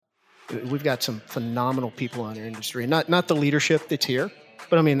We've got some phenomenal people in our industry, not the leadership that's here,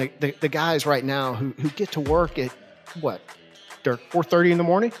 but I mean the guys right now who get to work at what, they're 4:30 in the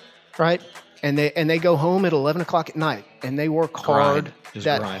morning, right? And they go home at 11 o'clock at night, and they work hard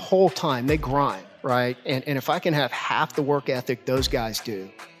that whole time. They grind, right? And if I can have half the work ethic those guys do,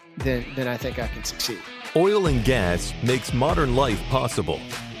 then I think I can succeed. Oil and gas makes modern life possible.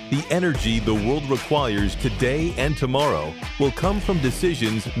 The energy the world requires today and tomorrow will come from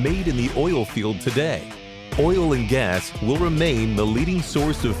decisions made in the oil field today. Oil and gas will remain the leading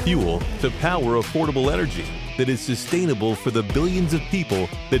source of fuel to power affordable energy that is sustainable for the billions of people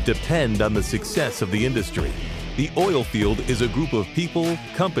that depend on the success of the industry. The oil field is a group of people,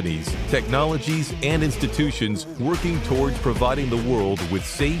 companies, technologies, and institutions working towards providing the world with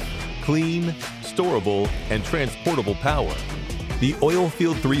safe, clean, storable, and transportable power. The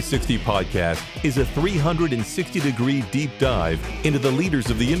Oilfield 360 podcast is a 360-degree deep dive into the leaders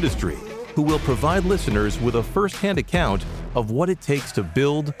of the industry who will provide listeners with a first-hand account of what it takes to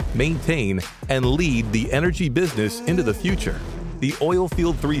build, maintain, and lead the energy business into the future. The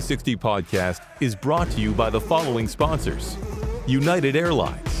Oilfield 360 podcast is brought to you by the following sponsors. United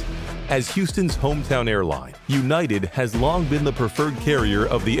Airlines. As Houston's hometown airline, United has long been the preferred carrier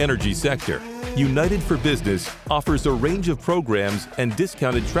of the energy sector. United for Business offers a range of programs and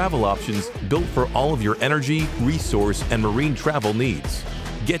discounted travel options built for all of your energy, resource, and marine travel needs.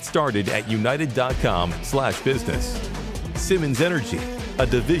 Get started at united.com/business. Simmons Energy, a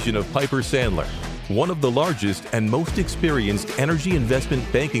division of Piper Sandler, one of the largest and most experienced energy investment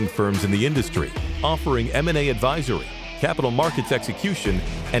banking firms in the industry, offering M&A advisory, capital markets execution,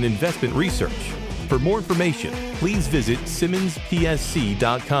 and investment research. For more information, please visit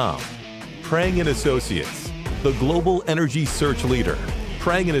SimmonsPSC.com. Prang & Associates, the global energy search leader.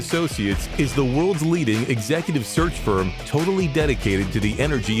 Prang & Associates is the world's leading executive search firm totally dedicated to the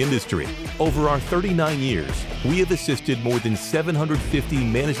energy industry. Over our 39 years, we have assisted more than 750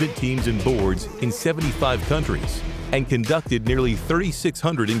 management teams and boards in 75 countries and conducted nearly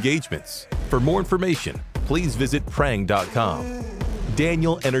 3,600 engagements. For more information, please visit prang.com.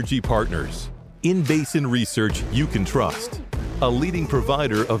 Daniel Energy Partners, in-basin research you can trust. A leading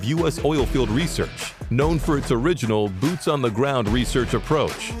provider of U.S. oilfield research, known for its original boots-on-the-ground research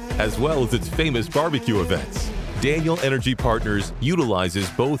approach, as well as its famous barbecue events. Daniel Energy Partners utilizes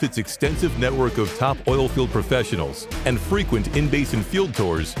both its extensive network of top oilfield professionals and frequent in-basin field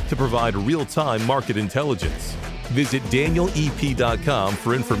tours to provide real-time market intelligence. Visit danielep.com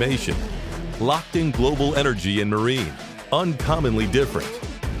for information. Lockton Global Energy and Marine, uncommonly different.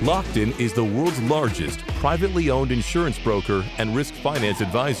 Lockton is the world's largest privately owned insurance broker and risk finance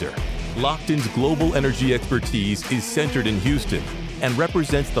advisor. Lockton's global energy expertise is centered in Houston and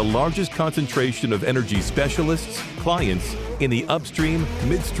represents the largest concentration of energy specialists, clients in the upstream,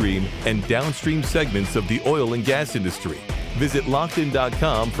 midstream, and downstream segments of the oil and gas industry. Visit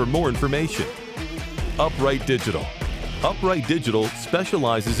Lockton.com for more information. Upright Digital. Upright Digital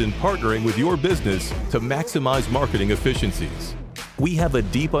specializes in partnering with your business to maximize marketing efficiencies. We have a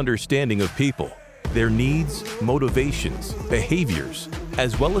deep understanding of people, their needs, motivations, behaviors,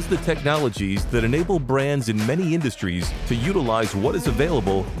 as well as the technologies that enable brands in many industries to utilize what is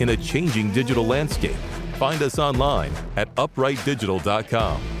available in a changing digital landscape. Find us online at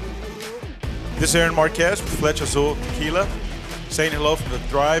uprightdigital.com. This is Aaron Marquez with Flecha Azul Tequila, saying hello from the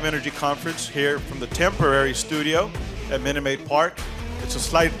Thrive Energy Conference here from the temporary studio at Minute Maid Park. It's a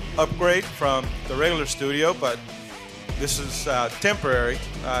slight upgrade from the regular studio, but this is temporary.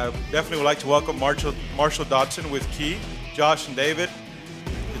 Definitely would like to welcome Marshall Dodson with Key, Josh and David.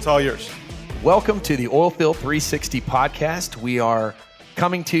 It's all yours. Welcome to the Oilfield 360 podcast. We are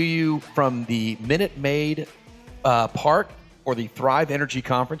coming to you from the Minute Maid Park for the Thrive Energy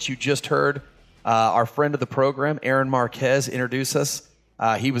Conference. You just heard our friend of the program, Aaron Marquez, introduce us.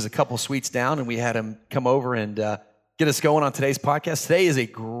 He was a couple suites down, and we had him come over and get us going on today's podcast. Today is a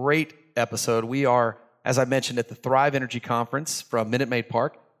great episode. We are, as I mentioned, at the Thrive Energy Conference from Minute Maid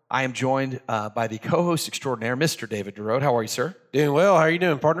Park. I am joined by the co-host extraordinaire, Mr. David DeRode. How are you, sir? Doing well. How are you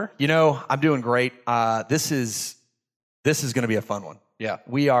doing, partner? You know, I'm doing great. This is going to be a fun one. Yeah.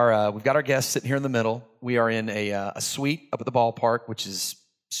 We are. We've got our guests sitting here in the middle. We are in a suite up at the ballpark, which is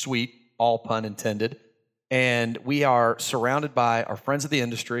sweet, all pun intended. And we are surrounded by our friends of the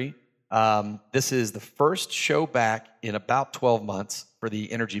industry. This is the first show back in about 12 months for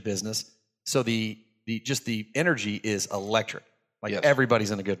the energy business. So the energy is electric. Like, yes.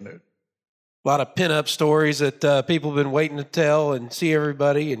 Everybody's in a good mood. A lot of pin-up stories that people have been waiting to tell and see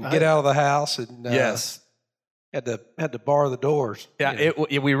everybody and get out of the house. And yes. Had to bar the doors. Yeah, you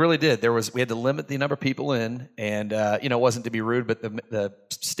know. we really did. We had to limit the number of people in, and it wasn't to be rude, but the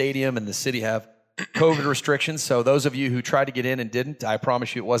stadium and the city have COVID restrictions. So those of you who tried to get in and didn't, I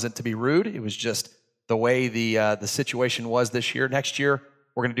promise you, it wasn't to be rude. It was just the way the situation was this year. Next year,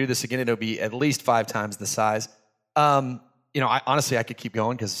 we're going to do this again. It'll be at least 5 times the size. I honestly, I could keep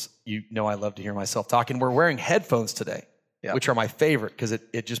going because I love to hear myself talk. And we're wearing headphones today. Yeah. Which are my favorite because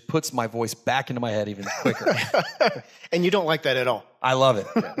it just puts my voice back into my head even quicker. And you don't like that at all. I love it.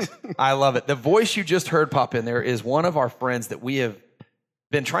 I love it. The voice you just heard pop in there is one of our friends that we have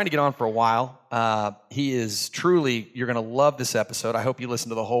been trying to get on for a while. He is truly, you're going to love this episode. I hope you listen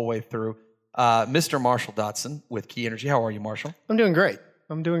to the whole way through. Mr. Marshall Dotson with Key Energy. How are you, Marshall? I'm doing great.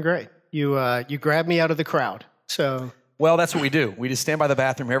 You grabbed me out of the crowd. So... Well, that's what we do. We just stand by the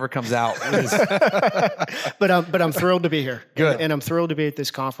bathroom. Whoever comes out. But I'm thrilled to be here. Good. And I'm thrilled to be at this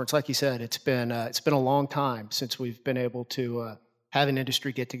conference. Like you said, it's been a long time since we've been able to have an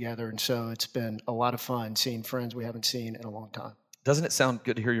industry get together, and so it's been a lot of fun seeing friends we haven't seen in a long time. Doesn't it sound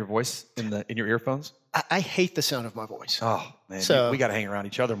good to hear your voice in your earphones? I hate the sound of my voice. Oh man, so, we got to hang around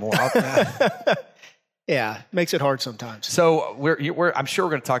each other more. Yeah, makes it hard sometimes. So I'm sure we're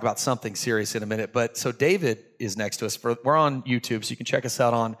going to talk about something serious in a minute. But so David is next to us. We're on YouTube, so you can check us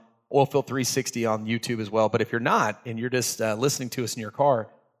out on Oilfield 360 on YouTube as well. But if you're not and you're just listening to us in your car,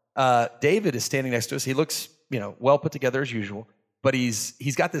 David is standing next to us. He looks well put together as usual, but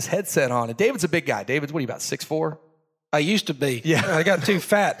he's got this headset on. And David's a big guy. David's what are you about 6'4"? I used to be. Yeah, I got too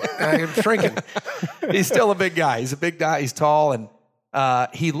fat. I'm shrinking. He's still a big guy. He's a big guy. He's tall, and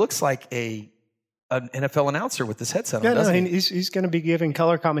he looks like an NFL announcer with this headset on, doesn't he? He's going to be giving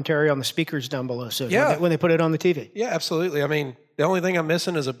color commentary on the speakers down below soon when they put it on the TV. Yeah, absolutely. I mean, the only thing I'm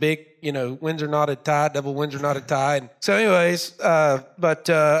missing is a big, Windsor knotted tie, double Windsor knotted tie. So anyways, but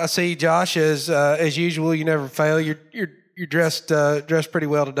I see Josh as usual. You never fail. You're dressed pretty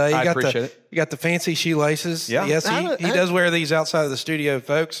well today. I appreciate it. You got the fancy shoelaces. Yeah. Yes, he does wear these outside of the studio,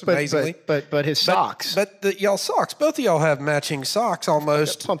 folks, amazingly. But his socks. But y'all socks, both of y'all have matching socks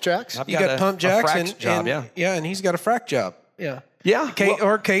almost. Pump jacks. You got pump jacks. A job, and he's got a frac job. Yeah. Yeah.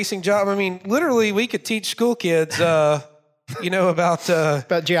 Or casing job. I mean, literally, we could teach school kids, about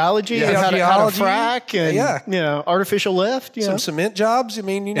geology and how to frac and artificial lift. Some cement jobs. I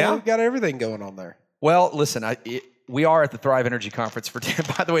mean, got everything going on there. Well, listen, we are at the Thrive Energy Conference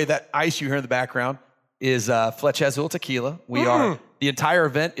by the way, that ice you hear in the background is Fletch Azul Tequila. The entire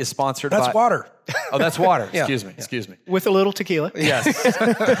event is sponsored by... That's water. Oh, that's water. Yeah. Excuse me. With a little tequila. Yes.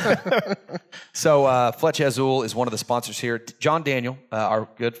 So Fletch Azul is one of the sponsors here. John Daniel, our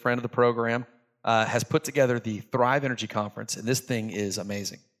good friend of the program, has put together the Thrive Energy Conference, and this thing is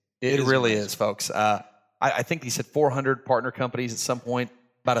amazing. It really is, folks. I think he said 400 partner companies at some point,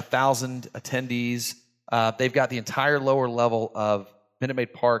 about 1,000 attendees. They've got the entire lower level of Minute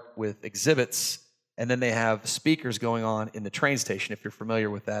Maid Park with exhibits, and then they have speakers going on in the train station, if you're familiar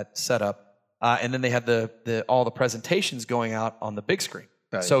with that setup. And then they have all the presentations going out on the big screen.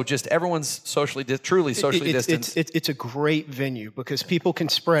 Right. So just everyone's truly socially distanced. It's a great venue because people can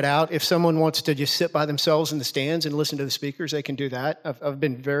spread out. If someone wants to just sit by themselves in the stands and listen to the speakers, they can do that. I've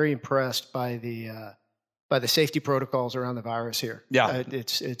been very impressed by the safety protocols around the virus here. Yeah,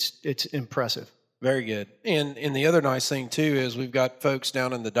 it's impressive. Very good. And the other nice thing too is we've got folks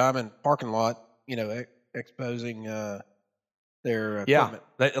down in the Diamond parking lot, exposing their equipment.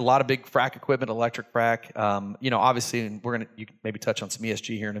 A lot of big frac equipment, electric frac. Obviously, and you can maybe touch on some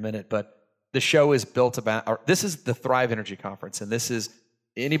ESG here in a minute, but the show is built about. This is the Thrive Energy Conference, and this is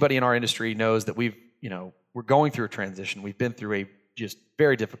anybody in our industry knows that we're going through a transition. We've been through a just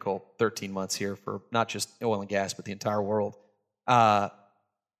very difficult 13 months here for not just oil and gas, but the entire world. And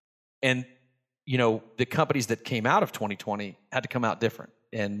the companies that came out of 2020 had to come out different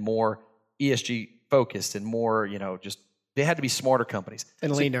and more ESG focused and more, they had to be smarter companies.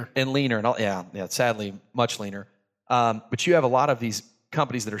 And leaner. And leaner. And sadly, much leaner. But you have a lot of these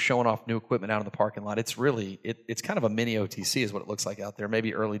companies that are showing off new equipment out in the parking lot. It's really, it's kind of a mini OTC is what it looks like out there,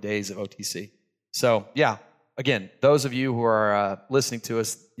 maybe early days of OTC. So, again, those of you who are listening to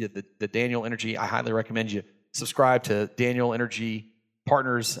us, the Daniel Energy, I highly recommend you subscribe to Daniel Energy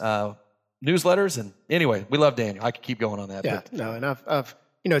Partners newsletters. And anyway, we love Daniel. I could keep going on that. Yeah, and I've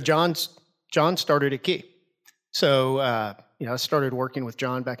John started at Key. So, I started working with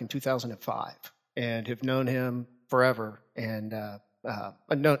John back in 2005 and have known him forever. And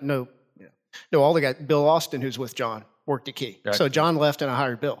I know all the guys. Bill Austin, who's with John, worked at Key. Right. So John left and I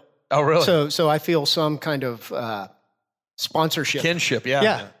hired Bill. Oh, really? So I feel some kind of sponsorship. Kinship,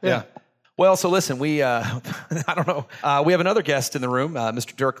 yeah. Yeah. Well, so listen, we I don't know. We have another guest in the room,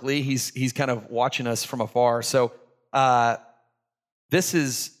 Mr. Dirk Lee. He's kind of watching us from afar. So this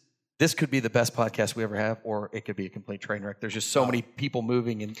could be the best podcast we ever have, or it could be a complete train wreck. There's just so many people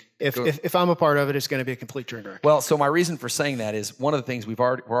moving, and If I'm a part of it, it's going to be a complete train wreck. well, so my reason for saying that is one of the things we're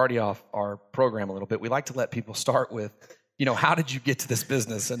already off our program a little bit. We like to let people start with, how did you get to this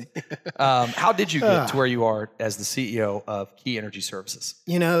business, and how did you get to where you are as the CEO of Key Energy Services?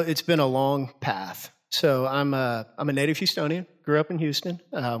 It's been a long path. So I'm a native Houstonian. Grew up in Houston.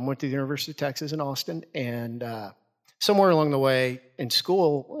 Went to the University of Texas in Austin, and somewhere along the way in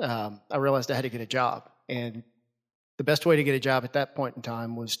school, I realized I had to get a job. And the best way to get a job at that point in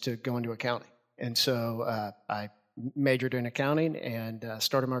time was to go into accounting. And so I majored in accounting and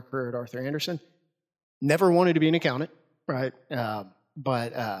started my career at Arthur Andersen. Never wanted to be an accountant, right?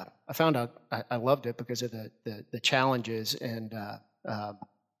 But I found out I loved it because of the challenges, and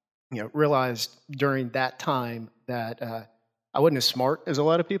realized during that time that I wasn't as smart as a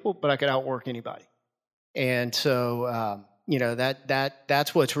lot of people, but I could outwork anybody. And so,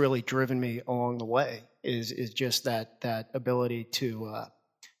 that's what's really driven me along the way is just that ability to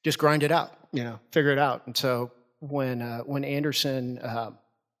just grind it out, figure it out. And so when Andersen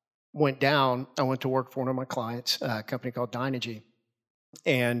went down, I went to work for one of my clients, a company called Dynegy,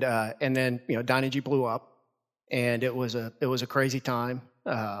 and then Dynegy blew up, and it was a crazy time.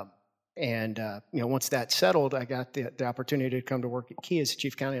 Once that settled, I got the opportunity to come to work at Key as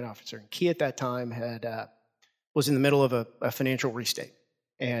Chief Accounting Officer. And Key at that time was in the middle of a financial restate.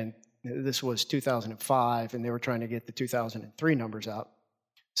 And this was 2005, and they were trying to get the 2003 numbers out.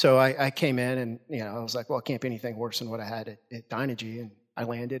 So I came in, and I was like, well, it can't be anything worse than what I had at Dynegy, and I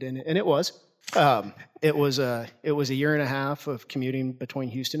landed in it, and it was. It was a year and a half of commuting between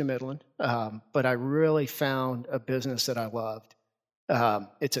Houston and Midland, but I really found a business that I loved.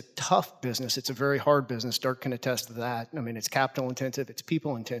 It's a tough business. It's a very hard business. Dirk can attest to that. I mean, it's capital intensive, it's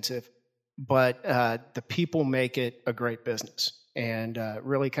people intensive, but the people make it a great business, and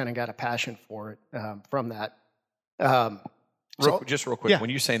really kind of got a passion for it from that. Just real quick, when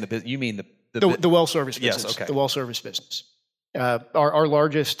you're saying the business, you mean the well service business? Yes, okay. The well service business. Our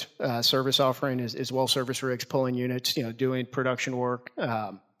largest service offering is well service rigs, pulling units, doing production work.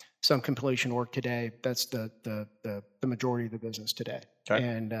 Some completion work today. That's the majority of the business today. Okay.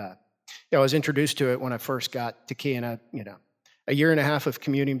 And I was introduced to it when I first got to Key, and a year and a half of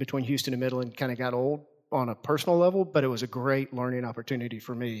commuting between Houston and Midland kind of got old on a personal level, but it was a great learning opportunity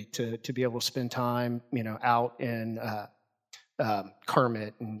for me to be able to spend time, out in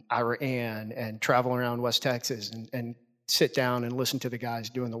Kermit and Iran and travel around West Texas and sit down and listen to the guys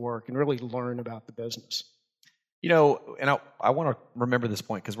doing the work and really learn about the business. And I want to remember this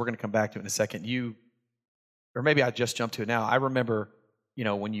point because we're going to come back to it in a second. Or maybe I just jumped to it now. I remember,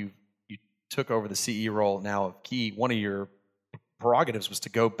 when you took over the CEO role now of Key, one of your prerogatives was to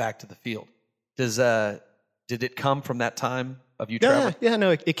go back to the field. Did it come from that time of you traveling? Yeah,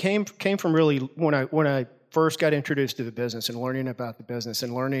 no, it came from really when I first got introduced to the business and learning about the business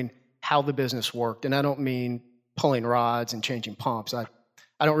and learning how the business worked. And I don't mean pulling rods and changing pumps. I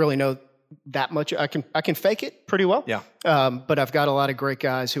don't really know that much. I can fake it pretty well. Yeah. But I've got a lot of great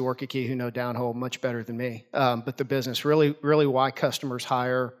guys who work at Key who know downhole much better than me. But the business really why customers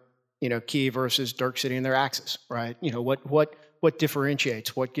hire, Key versus Dirk sitting in their Axis, right? What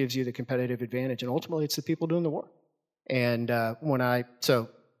differentiates, what gives you the competitive advantage, and ultimately it's the people doing the work. And I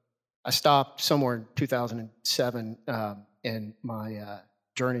stopped somewhere in 2007 in my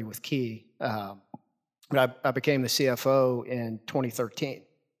journey with Key. But I became the CFO in 2013.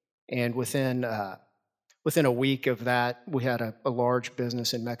 And within a week of that, we had a large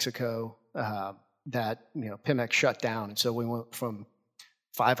business in Mexico that Pemex shut down, and so we went from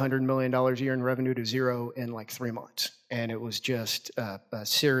 $500 million a year in revenue to zero in like 3 months, and it was just a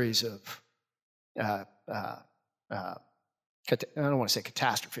series of I don't want to say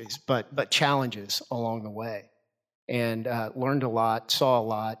catastrophes, but challenges along the way, and learned a lot, saw a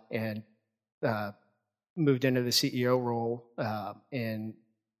lot, and moved into the CEO role in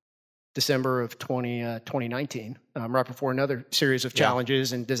December of 2019, right before another series of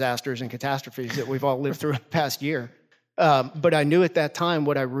challenges and disasters and catastrophes that we've all lived through in the past year. But I knew at that time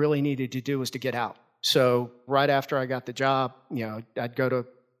what I really needed to do was to get out. So right after I got the job, I'd go to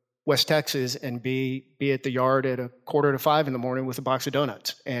West Texas and be at the yard at 4:45 in the morning with a box of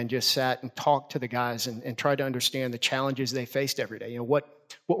donuts and just sat and talked to the guys and tried to understand the challenges they faced every day. What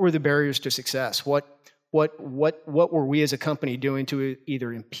were the barriers to success? What were we as a company doing to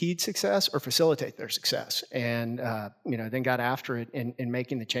either impede success or facilitate their success? And then got after it in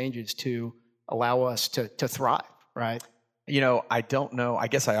making the changes to allow us to thrive, right? I don't know. I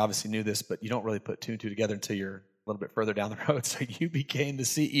guess I obviously knew this, but you don't really put two and two together until you're a little bit further down the road. So you became the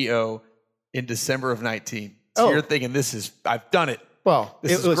CEO in December of 19. So you're thinking, I've done it. Well,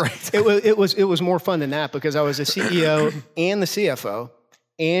 This is great. it was more fun than that because I was a CEO and the CFO,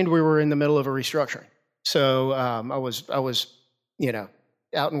 and we were in the middle of a restructuring. So I was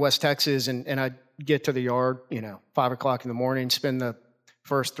out in West Texas, and I'd get to the yard 5 o'clock in the morning, spend the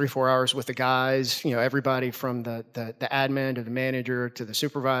first 3-4 hours with the guys, everybody from the admin to the manager to the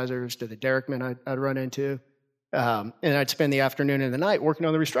supervisors to the derrickmen I'd run into. And I'd spend the afternoon and the night working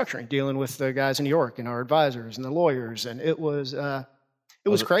on the restructuring, dealing with the guys in New York and our advisors and the lawyers. And it was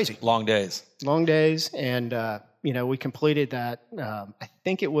crazy. Long days. Long days. And, we completed that. I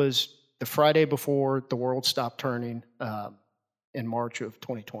think it was the Friday before the world stopped turning in March of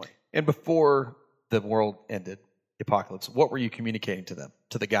 2020. And before the world ended, the apocalypse, what were you communicating to them,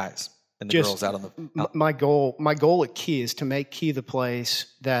 to the guys and the girls out on the... My goal at Key is to make Key the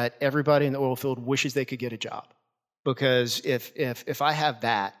place that everybody in the oil field wishes they could get a job. Because if I have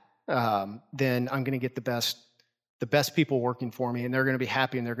that, then I'm going to get the best people working for me, and they're going to be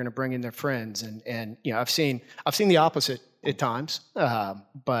happy, and they're going to bring in their friends. And I've seen the opposite at times,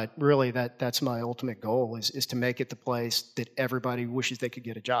 but really that's my ultimate goal is to make it the place that everybody wishes they could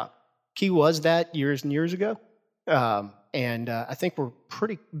get a job. Key was that years and years ago, and I think we're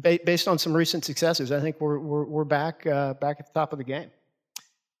pretty based on some recent successes. I think we're back at the top of the game.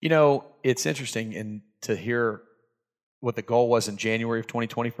 It's interesting to hear what the goal was in January of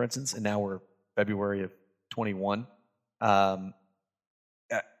 2020, for instance, and now we're February of 21. I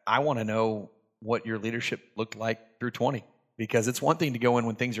want to know what your leadership looked like through 20, because it's one thing to go in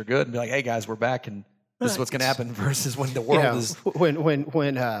when things are good and be like, "Hey guys, we're back, and this is what's going to happen," versus when the world is.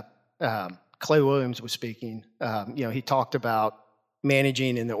 When Clay Williams was speaking, he talked about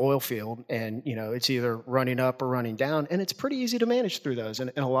managing in the oil field, and it's either running up or running down, and it's pretty easy to manage through those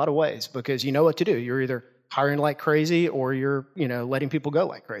in a lot of ways because you know what to do. You're either hiring like crazy or you're letting people go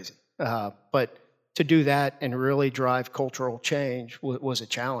like crazy. But to do that and really drive cultural change was a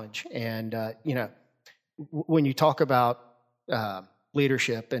challenge. And when you talk about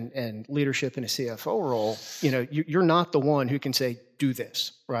leadership and leadership in a CFO role, you're not the one who can say do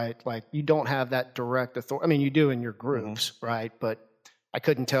this, right? Like you don't have that direct authority. I mean, you do in your groups, right? But I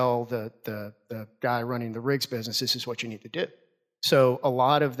couldn't tell the guy running the rigs business, this is what you need to do. So a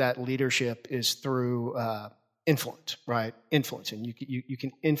lot of that leadership is through influence, right? Influence, and you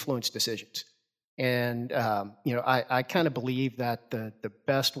can influence decisions. And I kind of believe that the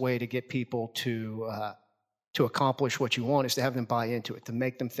best way to get people to accomplish what you want is to have them buy into it, to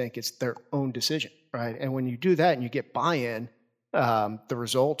make them think it's their own decision, right? And when you do that and you get buy-in, the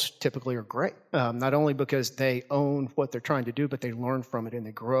results typically are great. Not only because they own what they're trying to do, but they learn from it and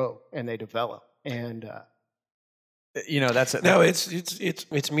they grow and they develop. And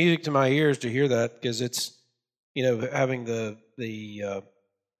it's music to my ears to hear that, because it's having the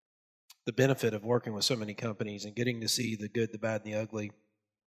benefit of working with so many companies and getting to see the good, the bad, and the ugly.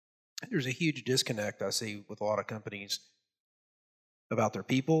 There's a huge disconnect I see with a lot of companies about their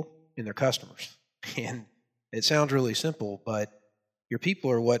people and their customers. And it sounds really simple, but your people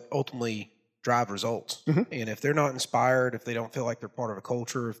are what ultimately drive results. Mm-hmm. And if they're not inspired, if they don't feel like they're part of a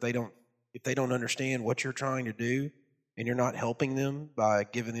culture, if they don't understand what you're trying to do, and you're not helping them by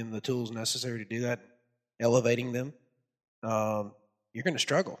giving them the tools necessary to do that, elevating them, you're going to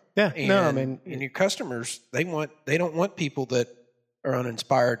struggle. Yeah. And your customers, they don't want people that are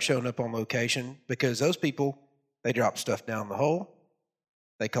uninspired showing up on location, because those people, they drop stuff down the hole.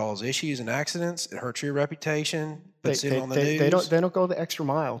 They cause issues and accidents. It hurts your reputation. Puts it on the news. They don't go the extra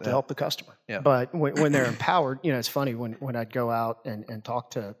mile to help the customer. Yeah. But when they're empowered, it's funny when I'd go out and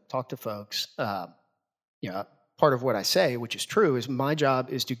talk to folks. Part of what I say, which is true, is my job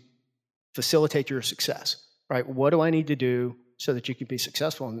is to facilitate your success. Right? What do I need to do so that you can be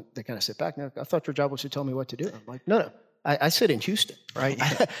successful? And they kind of sit back. I thought your job was to tell me what to do. I'm like, no. I sit in Houston, right?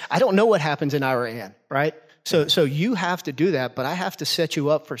 I don't know what happens in Iran, right? So you have to do that, but I have to set you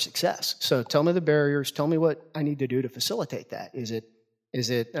up for success. So tell me the barriers. Tell me what I need to do to facilitate that. Is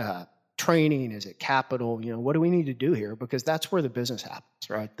it training? Is it capital? What do we need to do here? Because that's where the business happens,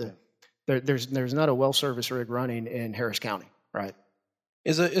 right? There's not a well service rig running in Harris County, right?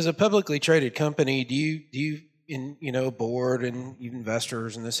 As a publicly traded company, do you in board and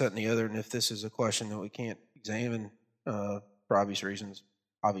investors and this, that, and the other? And if this is a question that we can't examine for obvious reasons,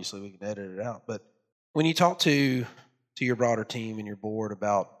 obviously we can edit it out. But when you talk to your broader team and your board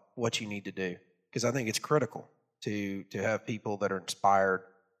about what you need to do, because I think it's critical to have people that are inspired,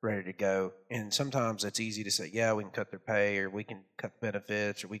 ready to go. And sometimes it's easy to say, yeah, we can cut their pay, or we can cut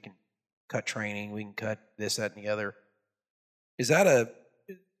benefits, or we can cut training, we can cut this, that, and the other. Is that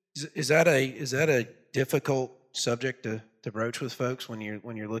a difficult subject to broach with folks when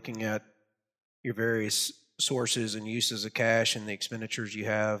you're looking at your various sources and uses of cash and the expenditures you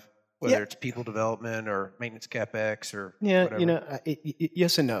have, whether it's people development or maintenance capex or whatever?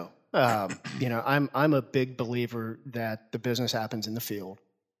 Yes and no. I'm a big believer that the business happens in the field,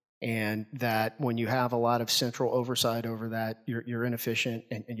 and that when you have a lot of central oversight over that, you're inefficient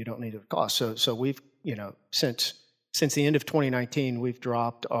and you don't need the cost. So we've since the end of 2019, we've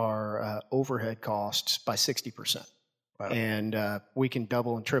dropped our overhead costs by 60%. Wow. And we can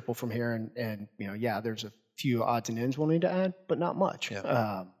double and triple from here. And there's a few odds and ends we'll need to add, but not much.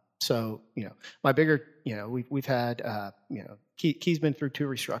 Yeah. My bigger, we've had, Key's been through 2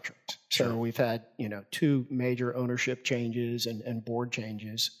 restructurings. Sure. So we've had, 2 major ownership changes and board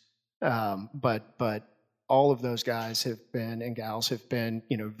changes. But all of those guys and gals have been,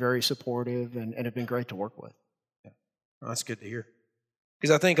 very supportive and have been great to work with. Yeah. Well, that's good to hear.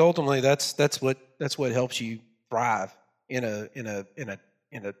 Because I think ultimately that's what helps you thrive in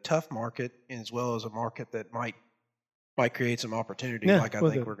a tough market, as well as a market that might create some opportunity, I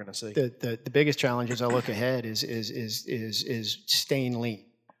think we're going to see. The biggest challenge as I look ahead is staying lean.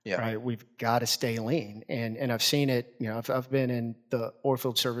 Yeah. Right. We've got to stay lean, and I've seen it. I've been in the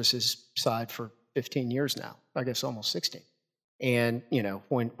oilfield services side for 15 years now. I guess almost 16. And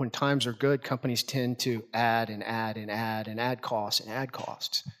when times are good, companies tend to add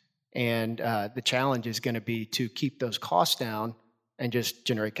costs. And the challenge is going to be to keep those costs down and just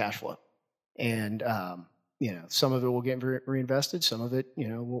generate cash flow. And some of it will get reinvested. Some of it,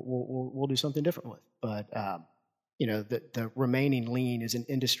 we'll do something different with. But the remaining lean is an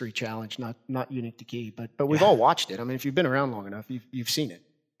industry challenge, not unique to Key. But we've all watched it. I mean, if you've been around long enough, you've seen it.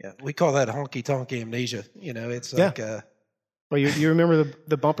 Yeah, we call that honky-tonk amnesia. It's like. Well, you remember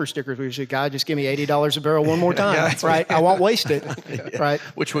the bumper stickers where you say, "God, just give me $80 a barrel one more time," right? I won't waste it, right?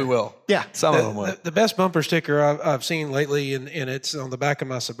 Which we will. Yeah, some of them will. The best bumper sticker I've seen lately, and it's on the back of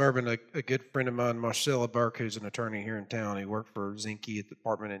my Suburban. A good friend of mine, Marcella Burke, who's an attorney here in town, he worked for Zinke at the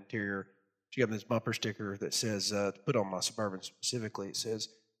Department of Interior. She got me this bumper sticker that says, to put on my Suburban specifically, it says,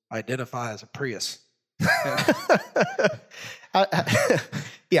 "Identify as a Prius."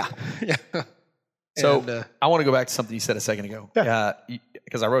 Yeah. So I want to go back to something you said a second ago,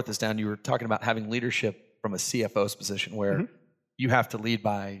 because I wrote this down. You were talking about having leadership from a CFO's position where you have to lead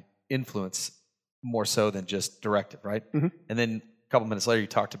by influence more so than just directive, right? Mm-hmm. And then a couple minutes later, you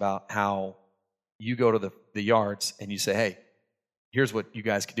talked about how you go to the yards and you say, "Hey, here's what you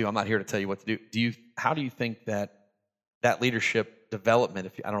guys can do. I'm not here to tell you what to do." How do you think that leadership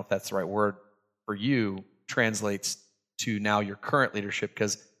development, I don't know if that's the right word for you, translates to now your current leadership?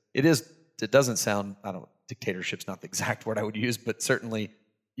 Because it doesn't sound, dictatorship's not the exact word I would use, but certainly,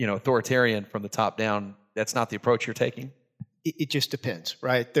 authoritarian from the top down, that's not the approach you're taking? It just depends,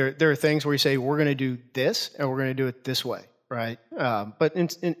 right? There are things where you say, we're going to do this and we're going to do it this way, right? But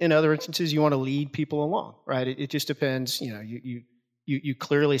in other instances, you want to lead people along, right? It just depends. You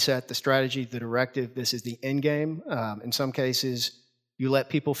clearly set the strategy, the directive, this is the end game. In some cases, you let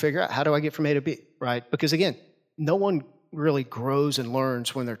people figure out, how do I get from A to B, right? Because again, no one really grows and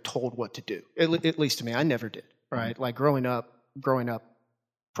learns when they're told what to do. At least to me, I never did, right? Like growing up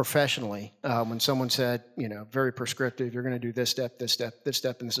professionally, when someone said, very prescriptive, you're going to do this step, this step, this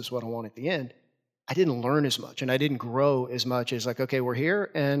step, and this is what I want at the end, I didn't learn as much, and I didn't grow as much as like, okay, we're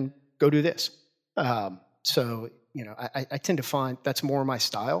here and go do this. So, I tend to find that's more my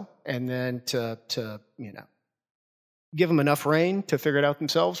style, and then to give them enough rein to figure it out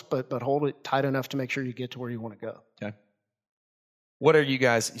themselves, but hold it tight enough to make sure you get to where you want to go. Okay. What are you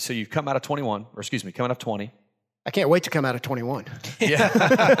guys? So you've come out of coming out of 20. I can't wait to come out of 21. Yeah.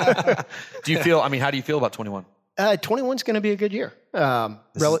 How do you feel about 21? 21's going to be a good year.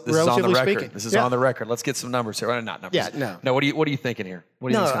 Relatively speaking. This is on the record. Let's get some numbers here. Not numbers. Yeah, no. No, what are you thinking here?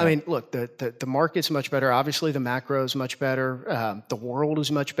 Look, the market's much better. Obviously, the macro is much better. The world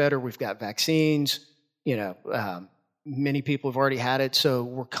is much better. We've got vaccines. Many people have already had it, so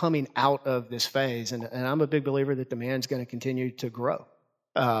we're coming out of this phase, and I'm a big believer that demand's going to continue to grow.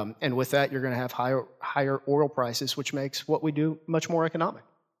 And with that, you're going to have higher oil prices, which makes what we do much more economic.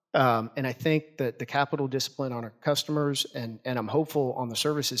 And I think that the capital discipline on our customers, and I'm hopeful on the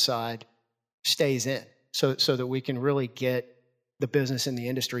services side, stays in, so that we can really get the business and the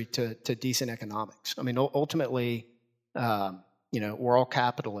industry to decent economics. I mean, ultimately, we're all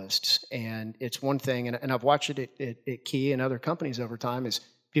capitalists, and it's one thing, and I've watched it at Key and other companies over time, is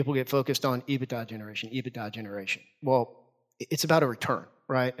people get focused on EBITDA generation. Well, it's about a return,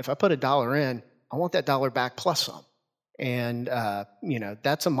 right? If I put $1 in, I want that dollar back plus some. And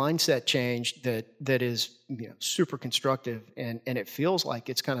that's a mindset change that is super constructive, and it feels like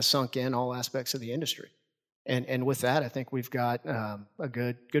it's kind of sunk in all aspects of the industry. And with that, I think we've got a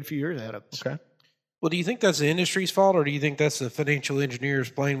good few years ahead of us. Okay. Well, do you think that's the industry's fault, or do you think that's the financial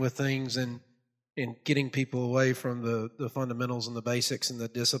engineers playing with things and getting people away from the fundamentals and the basics and the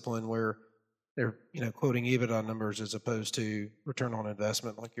discipline where they're quoting EBITDA numbers as opposed to return on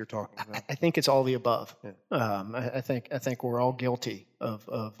investment like you're talking about? I think it's all the above. Yeah. I think we're all guilty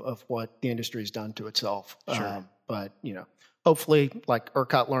of what the industry has done to itself. Sure. But hopefully, like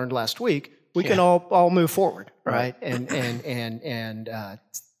ERCOT learned last week, we can all move forward, right? And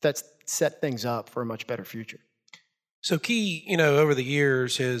that's set things up for a much better future. So Key, over the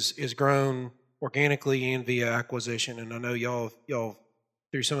years has grown organically and via acquisition, and I know y'all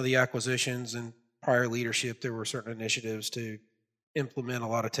through some of the acquisitions and prior leadership, there were certain initiatives to implement a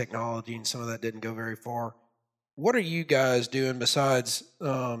lot of technology, and some of that didn't go very far. What are you guys doing besides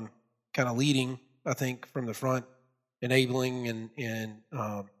kind of leading, I think, from the front, enabling and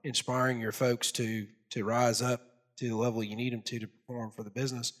inspiring your folks to rise up to the level you need them to perform for the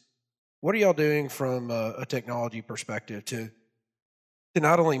business? What are y'all doing from a technology perspective to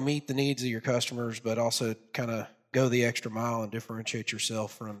not only meet the needs of your customers, but also kind of go the extra mile and differentiate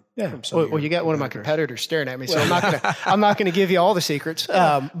yourself from some Well, you got one of my competitors staring at me, so I'm not going to give you all the secrets. He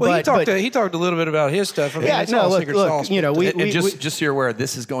talked a little bit about his stuff. I mean, it's all secret sauce. Just so you're aware,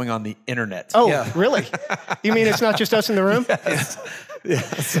 this is going on the internet. Oh, really? You mean it's not just us in the room?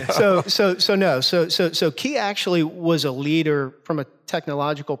 So Key actually was a leader from a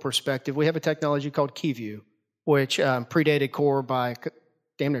technological perspective. We have a technology called KeyView, which predated Core by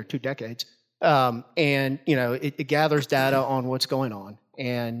damn near 2 decades. It gathers data on what's going on.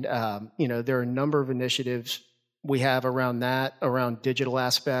 And, there are a number of initiatives we have around that, around digital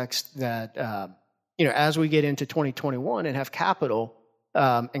aspects that, as we get into 2021 and have capital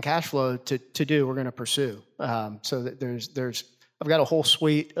and cash flow to do, we're going to pursue. So that I've got a whole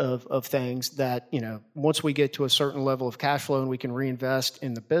suite of things that, once we get to a certain level of cash flow and we can reinvest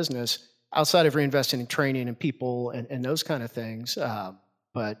in the business, outside of reinvesting in training and people and those kind of things.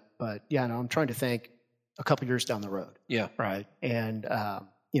 I'm trying to think a couple years down the road. Yeah. Right. And,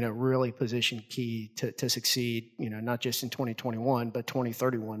 really position Key to succeed, not just in 2021, but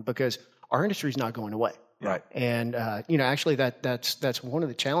 2031, because our industry is not going away. Right. And, actually that's one of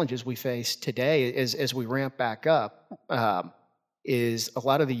the challenges we face today is as we ramp back up, is a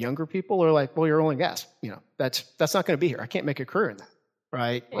lot of the younger people are like, well, you're oil and gas, that's not going to be here. I can't make a career in that.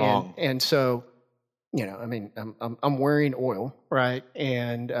 Right. Wrong. And so, I'm wearing oil, right?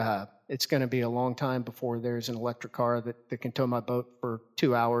 And it's going to be a long time before there's an electric car that can tow my boat for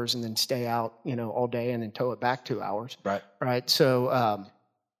 2 hours and then stay out, all day and then tow it back 2 hours. Right. Right. So,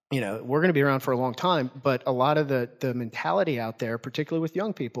 we're going to be around for a long time, but a lot of the mentality out there, particularly with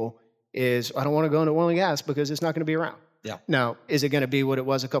young people, is I don't want to go into oil and gas because it's not going to be around. Yeah. Now, is it going to be what it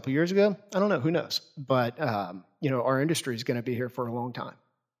was a couple years ago? I don't know. Who knows? But, our industry is going to be here for a long time.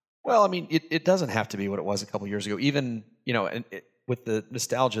 Well, I mean, it doesn't have to be what it was a couple years ago, even, with the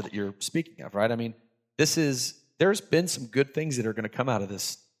nostalgia that you're speaking of, right? I mean, there's been some good things that are going to come out of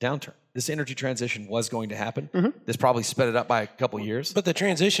this downturn. This energy transition was going to happen. Mm-hmm. This probably sped it up by a couple years. But the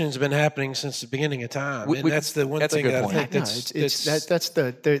transition has been happening since the beginning of time. And that's the one thing that I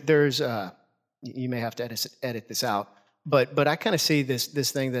think there's you may have to edit this out. But I kind of see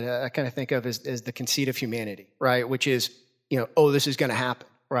this thing that I kind of think of as the conceit of humanity, right? Which is, this is going to happen,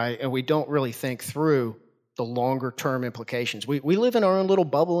 right? And we don't really think through the longer term implications. We live in our own little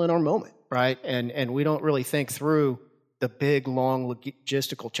bubble in our moment, right? And we don't really think through the big, long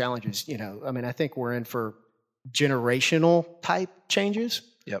logistical challenges. I think we're in for generational type changes,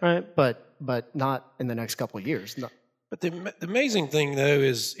 yep. Right? But not in the next couple of years. No. But the amazing thing though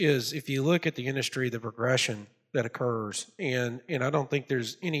is if you look at the industry, the progression that occurs, and I don't think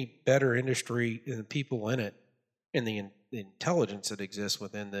there's any better industry than the people in it, and the intelligence that exists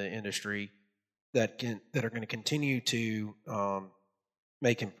within the industry that are going to continue to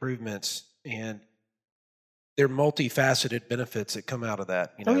make improvements, and there are multifaceted benefits that come out of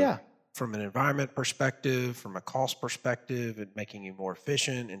that. From an environment perspective, from a cost perspective, and making you more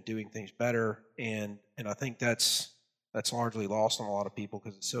efficient and doing things better, and I think that's largely lost on a lot of people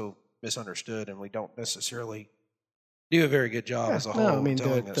because it's so misunderstood, and we don't necessarily do a very good job as a whole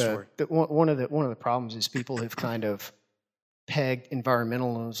telling that story. One of the problems is people have kind of pegged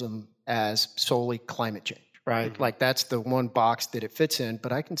environmentalism as solely climate change, right? Mm-hmm. Like that's the one box that it fits in.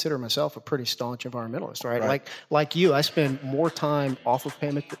 But I consider myself a pretty staunch environmentalist, right? Like you, I spend more time off of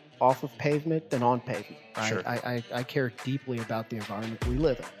pavement than on pavement. Right? Sure. I care deeply about the environment we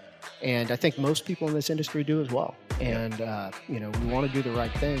live in, and I think most people in this industry do as well. And, we want to do the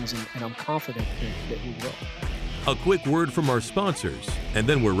right things, and I'm confident that we will. A quick word from our sponsors, and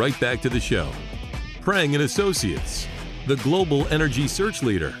then we're right back to the show. Prang & Associates, the global energy search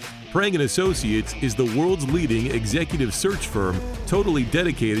leader. Prang & Associates is the world's leading executive search firm totally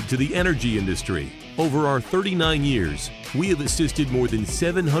dedicated to the energy industry. Over our 39 years, we have assisted more than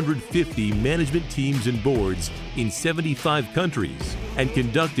 750 management teams and boards in 75 countries and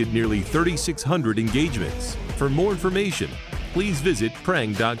conducted nearly 3,600 engagements. For more information, please visit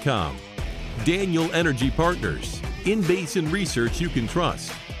prang.com. Daniel Energy Partners, in-basin research you can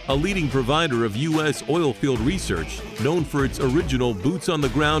trust. A leading provider of U.S. oil field research, known for its original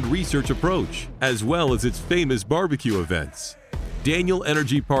boots-on-the-ground research approach, as well as its famous barbecue events. Daniel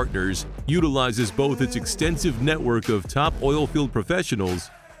Energy Partners utilizes both its extensive network of top oil field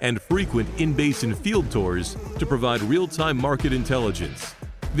professionals and frequent in-basin field tours to provide real-time market intelligence.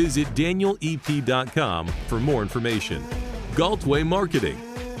 Visit danielep.com for more information. Galtway Marketing.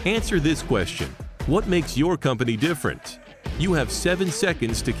 Answer this question: what makes your company different? You have 7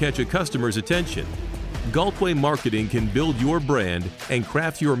 seconds to catch a customer's attention. Galtway Marketing can build your brand and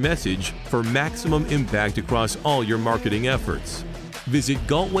craft your message for maximum impact across all your marketing efforts. Visit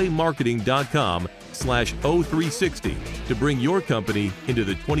galtwaymarketing.com/O360 to bring your company into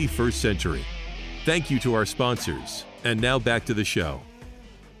the 21st century. Thank you to our sponsors. And now back to the show.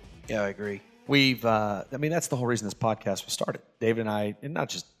 Yeah, I agree. That's the whole reason this podcast was started. David and I, and not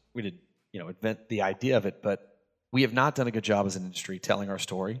just we did, invent the idea of it, but we have not done a good job as an industry telling our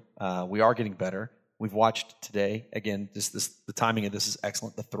story. We are getting better. We've watched today, again, the timing of this is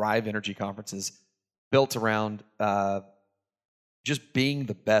excellent. The Thrive Energy Conference is built around just being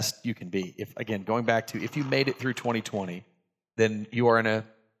the best you can be. Going back to, if you made it through 2020, then you're in a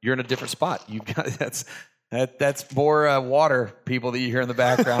different spot. You've got that's more water, people, that you hear in the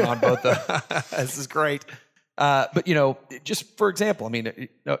background on both. This is great. But just for example,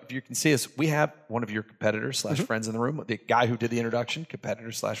 if you can see us, we have one of your competitors / friends in the room. The guy who did the introduction,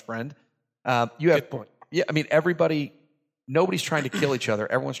 competitor / friend. You have, good point. Yeah, everybody. Nobody's trying to kill each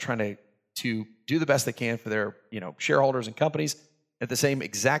other. Everyone's trying to do the best they can for their shareholders and companies. At the same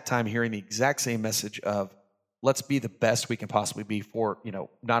exact time, hearing the exact same message of let's be the best we can possibly be for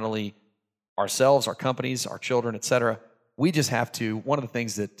not only ourselves, our companies, our children, et cetera. We just have to. One of the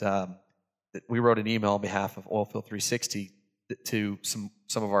things that we wrote an email on behalf of Oilfield 360 to some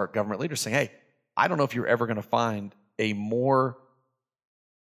of our government leaders saying, hey, I don't know if you're ever going to find a more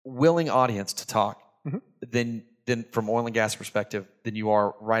willing audience to talk than from oil and gas perspective than you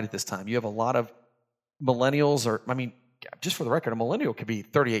are right at this time. You have a lot of millennials, just for the record, a millennial could be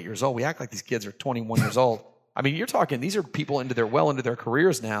 38 years old. We act like these kids are 21 years old. You're talking, these are people into their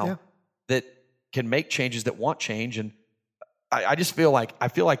careers now that can make changes, that want change. And I just feel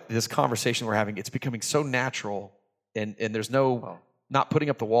like this conversation we're having, it's becoming so natural, and there's not putting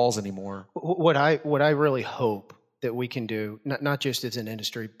up the walls anymore. What I really hope that we can do, not just as an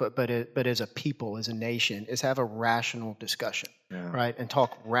industry, but as a people, as a nation, is have a rational discussion, right? And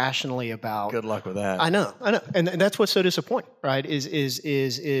talk rationally about. Good luck with that. I know, and that's what's so disappointing, right?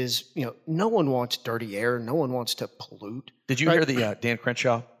 Is no one wants dirty air, no one wants to pollute. Did you hear the Dan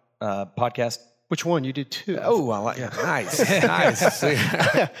Crenshaw podcast? Which one? You did two. Oh, nice. Nice.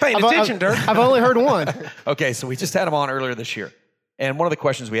 Paying attention, Dirk. I've only heard one. Okay, so we just had him on earlier this year. And one of the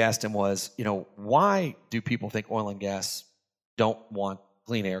questions we asked him was, why do people think oil and gas don't want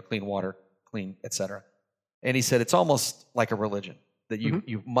clean air, clean water, clean, et cetera? And he said, it's almost like a religion, that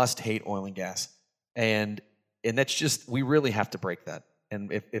you must hate oil and gas. And that's just, we really have to break that.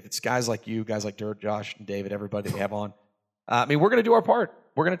 And if it's guys like you, guys like Dirk, Josh, and David, everybody that we have on, we're going to do our part.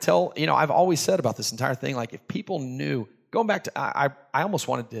 We're going to tell, I've always said about this entire thing, like if people knew, going back to, I almost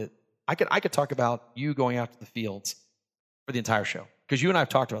wanted to, I could talk about you going out to the fields for the entire show, because you and I have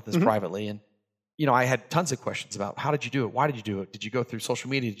talked about this privately, and I had tons of questions about how did you do it, why did you do it, did you go through social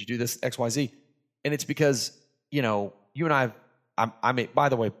media, did you do this XYZ, and it's because you and I by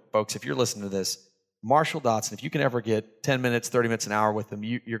the way, folks, if you're listening to this, Marshall Dotson, if you can ever get 10 minutes, 30 minutes, an hour with him,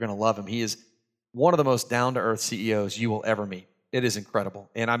 you're going to love him. He is one of the most down to earth CEOs you will ever meet. It is incredible,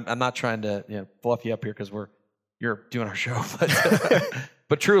 and I'm not trying to fluff you up here because you're doing our show,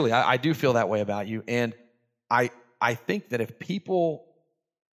 but truly, I do feel that way about you, and I think that if people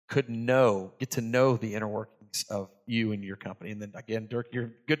could get to know the inner workings of you and your company, and then again, Dirk,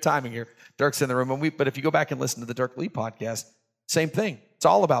 you're good timing here. Dirk's in the room, but if you go back and listen to the Dirk Lee podcast, same thing. It's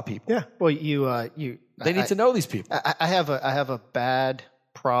all about people. Yeah. Well, they need to know these people. I have a bad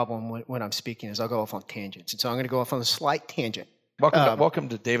problem when I'm speaking, is I'll go off on tangents, and so I'm going to go off on a slight tangent. Welcome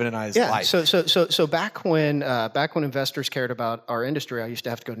to David and I's life. So back when investors cared about our industry, I used to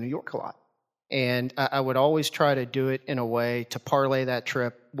have to go to New York a lot. And I would always try to do it in a way to parlay that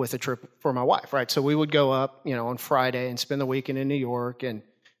trip with a trip for my wife, right? So we would go up, on Friday and spend the weekend in New York, and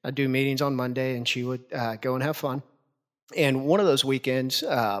I'd do meetings on Monday, and she would go and have fun. And one of those weekends,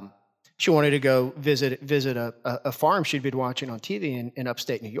 she wanted to go visit a farm she'd been watching on TV in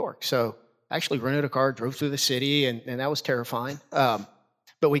upstate New York. So I actually rented a car, drove through the city, and that was terrifying.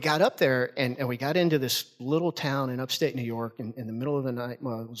 But we got up there, and we got into this little town in upstate New York in the middle of the night.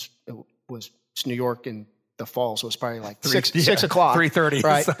 Well, it was New York in the fall, so it was probably like 6 o'clock. 3:30.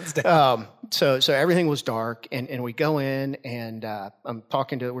 Right. So everything was dark, and we go in, and I'm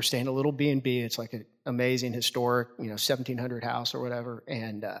talking to, we're staying at a little B&B. It's like an amazing historic, 1700 house or whatever.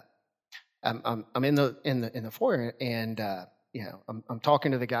 And I'm in the foyer, and I'm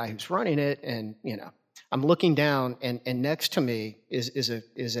talking to the guy who's running it, and I'm looking down, and next to me is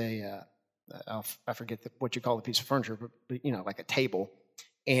a I forget what you call the piece of furniture, but like a table.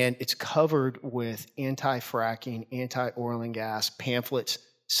 And it's covered with anti-fracking, anti-oil and gas pamphlets,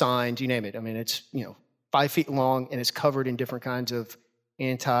 signs, you name it. I mean, it's 5 feet long, and it's covered in different kinds of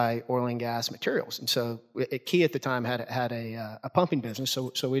anti-oil and gas materials. And so, Key at the time had a pumping business,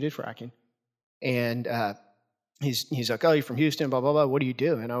 so we did fracking. And he's like, "Oh, you're from Houston, blah blah blah. What do you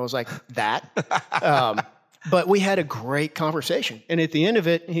do?" And I was like, "That." But we had a great conversation, and at the end of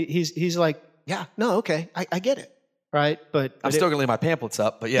it, he's like, "Yeah, no, okay, I get it." Right, but I'm still gonna leave my pamphlets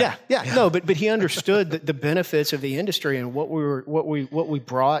up, but yeah. No, but he understood the benefits of the industry and what we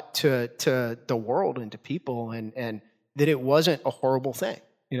brought to the world and to people, and that it wasn't a horrible thing,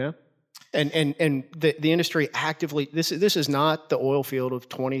 and the industry actively, this is not the oil field of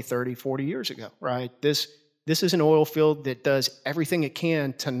 20, 30, 40 years ago, right? This is an oil field that does everything it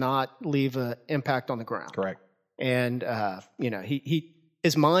can to not leave an impact on the ground. Correct. And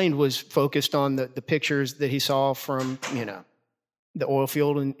his mind was focused on the pictures that he saw from, the oil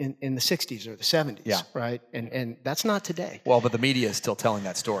field in the 60s or the 70s, right? And that's not today. Well, but the media is still telling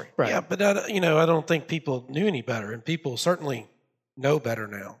that story. Right. Yeah, but I don't think people knew any better, and people certainly know better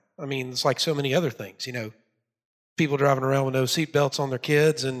now. I mean, it's like so many other things, people driving around with no seatbelts on their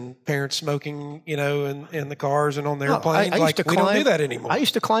kids, and parents smoking, in the cars and on the airplanes. We don't do that anymore. I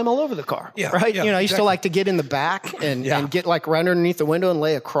used to climb all over the car. Yeah, right. yeah, I used to like to get in the back and get like right underneath the window and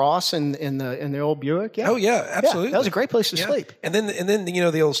lay across in the old Buick. Yeah. Oh yeah, absolutely. Yeah, that was a great place to sleep. And then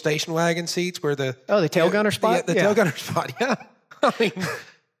the old station wagon seats where the tail gunner spot. The tail gunner spot. Yeah. I mean,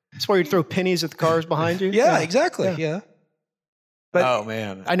 it's where you'd throw pennies at the cars behind you. Yeah, exactly. Yeah. But oh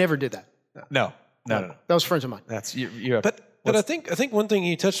man, I never did that. No. That was friends of mine. That's you have. But I think one thing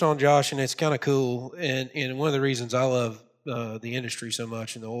you touched on, Josh, and it's kind of cool, and one of the reasons I love the industry so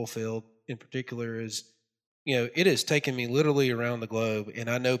much, and the oil field in particular, is it has taken me literally around the globe, and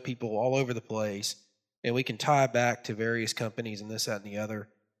I know people all over the place, and we can tie back to various companies and this, that, and the other,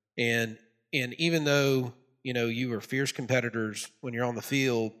 and even though you were fierce competitors when you're on the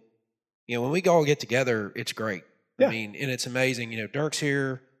field, when we all get together, it's great. Yeah. I mean, and it's amazing. Dirk's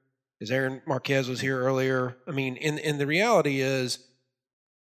here. As Aaron Marquez was here earlier. I mean, and the reality is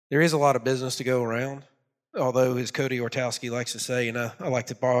there is a lot of business to go around, although as Cody Ortowski likes to say, and I like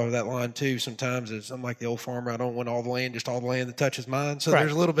to borrow that line too sometimes, is I'm like the old farmer, I don't want all the land, just all the land that touches mine. So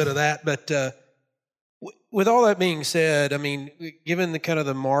There's a little bit of that. But with all that being said, I mean, given the kind of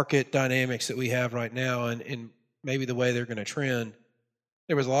the market dynamics that we have right now and maybe the way they're going to trend,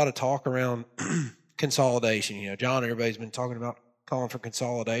 there was a lot of talk around consolidation. John, everybody's been talking about calling for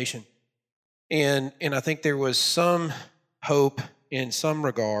consolidation. And I think there was some hope in some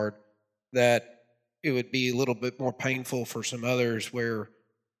regard that it would be a little bit more painful for some others where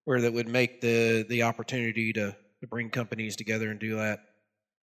that would make the opportunity to bring companies together and do that.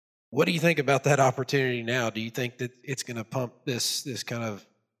 What do you think about that opportunity now? Do you think that it's going to pump this kind of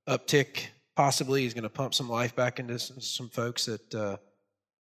uptick possibly is going to pump some life back into some folks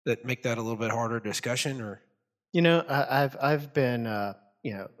that make that a little bit harder discussion? Or I've been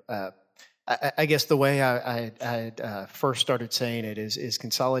I guess the way I first started saying it is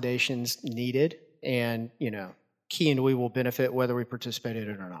consolidation's needed, and Key and we will benefit whether we participate in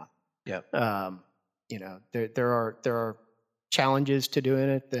it or not. Yeah. There are challenges to doing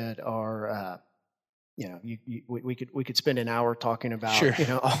it that are we could spend an hour talking about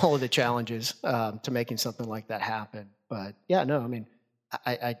all of the challenges to making something like that happen. But I mean,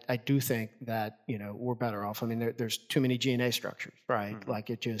 I do think that we're better off. I mean, there's too many G&A structures, right? Mm-hmm. Like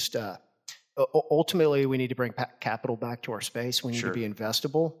it just ultimately we need to bring capital back to our space. We need to be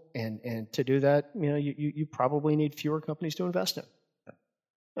investable, and to do that, you probably need fewer companies to invest in.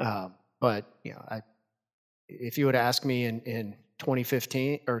 But if you would ask me in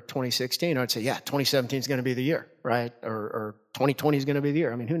 2015 or 2016, I'd say, yeah, 2017 is going to be the year, right? Or 2020 is going to be the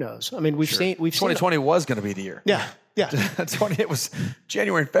year. I mean, who knows? I mean, we've seen 2020 was going to be the year. Yeah. It was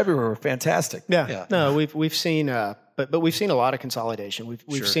January and February were fantastic. Yeah. No, we've seen, but we've seen a lot of consolidation.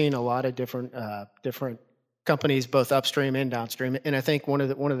 We've seen a lot of different companies, both upstream and downstream. And I think one of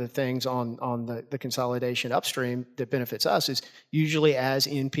the things on the consolidation upstream that benefits us is usually as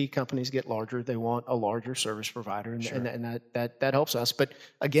E&P companies get larger, they want a larger service provider, and that helps us. But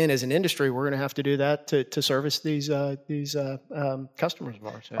again, as an industry, we're going to have to do that to service these customers of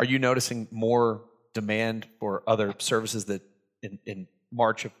ours. Are you noticing more demand for other services that in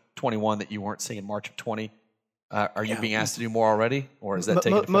March of 21 that you weren't seeing in March of 20? Are you being asked to do more already, or is that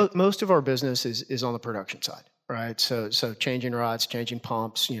taking effect? Most of our business is on the production side, right? So changing rods, changing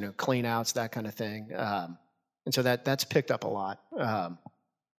pumps, clean outs, that kind of thing, and so that's picked up a lot.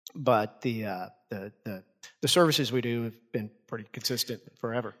 But the services we do have been pretty consistent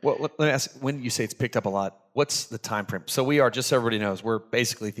forever. Well, let me ask. When you say it's picked up a lot, what's the time frame? So we are, just so everybody knows, we're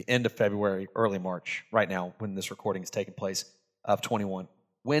basically at the end of February, early March, right now when this recording is taking place of 21.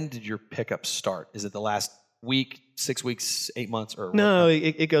 When did your pickup start? Is it the last week, 6 weeks, 8 months, or no?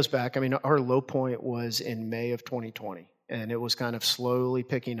 It goes back. I mean, our low point was in May of 2020, and it was kind of slowly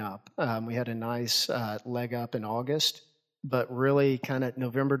picking up. We had a nice leg up in August, but really kind of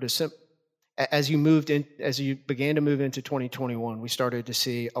November, December. As you began to move into 2021, we started to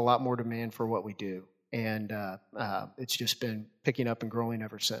see a lot more demand for what we do, and it's just been picking up and growing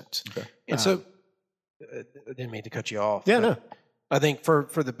ever since. Okay. And so, I didn't mean to cut you off. Yeah, no. I think for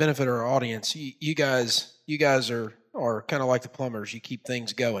the benefit of our audience, you guys are kind of like the plumbers. You keep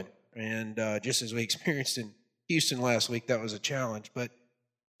things going, and just as we experienced in Houston last week, that was a challenge. But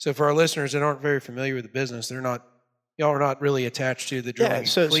so for our listeners that aren't very familiar with the business, y'all are not really attached to the drilling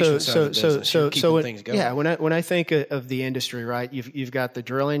completion side of the business. You're keeping things going. Yeah, when I think of the industry, right, you've got the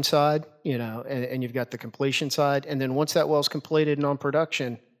drilling side, and you've got the completion side, and then once that well's completed and on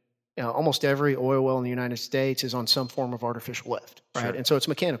production, almost every oil well in the United States is on some form of artificial lift, right? Sure. And so it's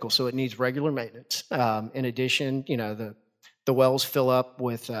mechanical, so it needs regular maintenance. In addition, the wells fill up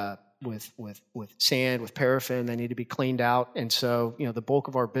with sand, with paraffin. They need to be cleaned out, and so the bulk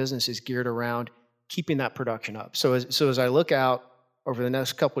of our business is geared around keeping that production up. So as I look out over the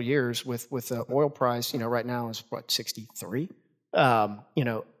next couple of years with the oil price, right now is what, 63.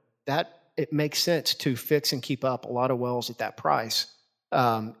 That it makes sense to fix and keep up a lot of wells at that price.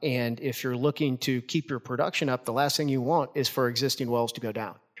 And if you're looking to keep your production up, the last thing you want is for existing wells to go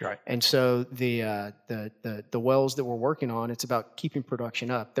down. Right. And so the wells that we're working on, it's about keeping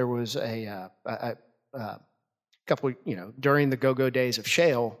production up. There was a couple, during the go-go days of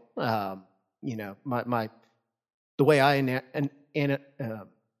shale, the way I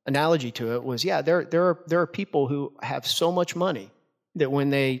analogy to it was, there are people who have so much money that when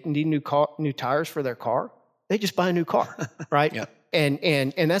they need new tires for their car, they just buy a new car, right? Yeah.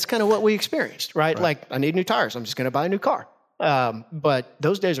 And that's kind of what we experienced, right? Like, I need new tires. I'm just going to buy a new car. But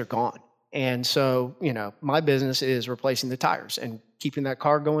those days are gone. And so, my business is replacing the tires and keeping that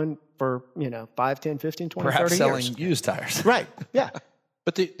car going for, 5, 10, 15, 20, perhaps 30 selling years. used tires. Right. Yeah.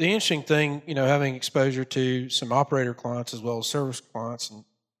 But the interesting thing, having exposure to some operator clients as well as service clients, and,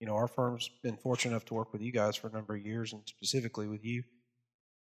 our firm's been fortunate enough to work with you guys for a number of years, and specifically with you.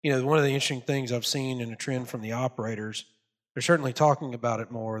 One of the interesting things I've seen in a trend from the operators, they're certainly talking about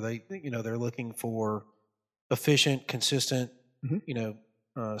it more. They're looking for efficient, consistent,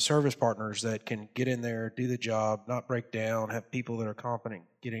 service partners that can get in there, do the job, not break down, have people that are competent,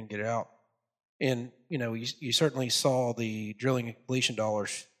 get in, get out. And, you certainly saw the drilling and completion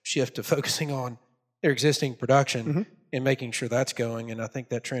dollars shift to focusing on their existing production and making sure that's going. And I think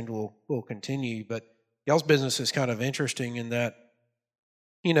that trend will continue. But y'all's business is kind of interesting in that,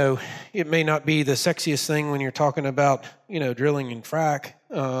 it may not be the sexiest thing when you're talking about, drilling and frack,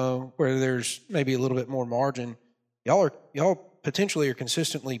 where there's maybe a little bit more margin. Y'all potentially are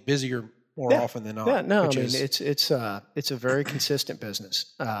consistently busier more often than not. Yeah, no, it's a very consistent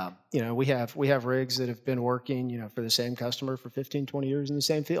business. We have rigs that have been working, for the same customer for 15, 20 years in the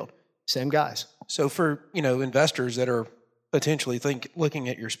same field, same guys. So for, investors that are potentially looking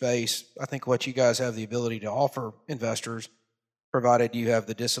at your space, I think what you guys have the ability to offer investors, provided you have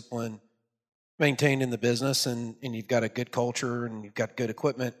the discipline maintained in the business and you've got a good culture and you've got good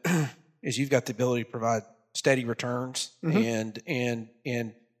equipment, is you've got the ability to provide steady returns and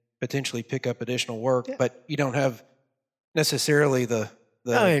potentially pick up additional work, but you don't have necessarily the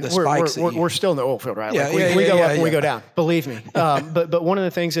spikes. We're still in the oil field, right? Yeah, we go up and we go down. Believe me. But one of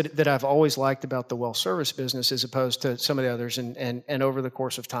the things that I've always liked about the well service business, as opposed to some of the others, and over the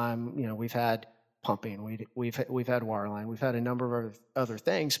course of time, we've had pumping, we've had wireline, we've had a number of other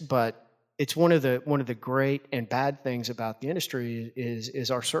things, but it's one of the great and bad things about the industry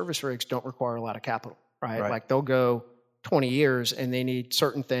is our service rigs don't require a lot of capital, right? Like they'll go 20 years and they need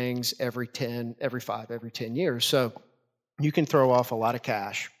certain things every 10 years. So you can throw off a lot of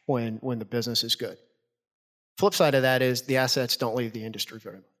cash when the business is good. Flip side of that is the assets don't leave the industry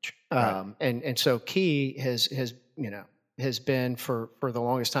very much. And so Key has been for the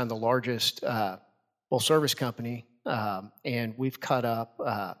longest time the largest full service company, and we've cut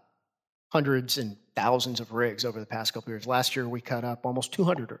up hundreds and thousands of rigs over the past couple of years. Last year we cut up almost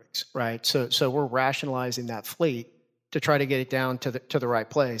 200 rigs, right? So we're rationalizing that fleet to try to get it down to the right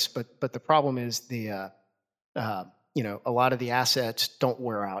place. But the problem is a lot of the assets don't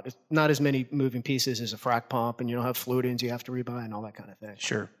wear out. It's not as many moving pieces as a frac pump, and you don't have fluid ends you have to rebuy and all that kind of thing.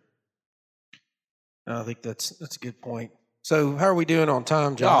 Sure. I think that's a good point. So how are we doing on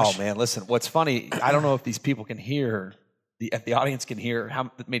time, Josh? Oh man, listen. What's funny? I don't know if these people can hear. If the audience can hear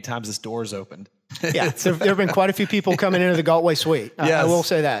how many times this door's opened. Yeah, there have been quite a few people coming into the Galtway Suite. Yes, I will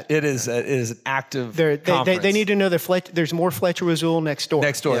say that. It is an active conference. They need to know that there's more Fletcher Risoul next door.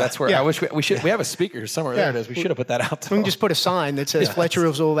 Next door, that's where I wish we should. We have a speaker somewhere. There it is. We should have put that out. We can just put a sign that says Fletcher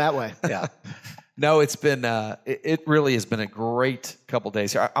Risoul that way. Yeah. No, it's been it really has been a great couple of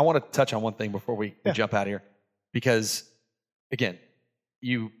days here. I want to touch on one thing before we jump out of here, because again,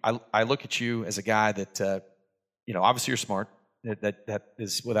 I look at you as a guy that obviously you're smart.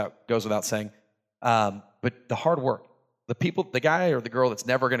 That goes without saying. But the hard work, the guy or the girl that's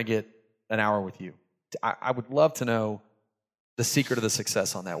never going to get an hour with you, I would love to know the secret of the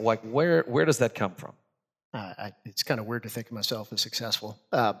success on that. Like, where does that come from? It's kind of weird to think of myself as successful.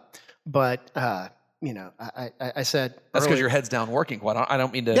 But I said that's because your head's down working. I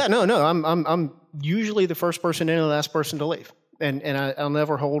don't mean to. Yeah, no. I'm usually the first person in and the last person to leave, and I'll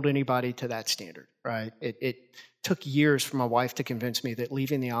never hold anybody to that standard. Right? It took years for my wife to convince me that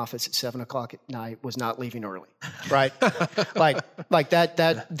leaving the office at 7 o'clock at night was not leaving early. Right? like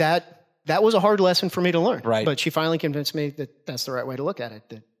that was a hard lesson for me to learn. Right. But she finally convinced me that that's the right way to look at it.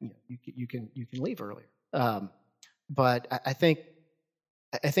 That you can leave earlier. But I think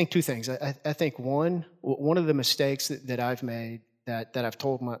two things. I think one of the mistakes that I've made that I've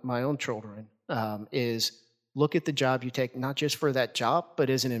told my own children is look at the job you take, not just for that job,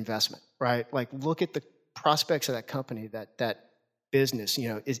 but as an investment, right? Like look at the prospects of that company, that business.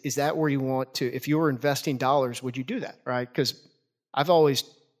 Is that where you want to? If you were investing dollars, would you do that, right? Because I've always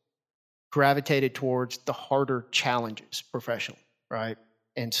gravitated towards the harder challenges professionally, right?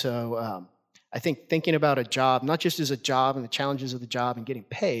 And so I think thinking about a job, not just as a job and the challenges of the job and getting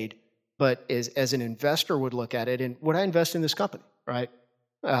paid, but as an investor would look at it, and would I invest in this company, right?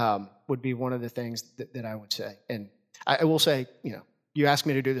 Would be one of the things that I would say. And I will say, you asked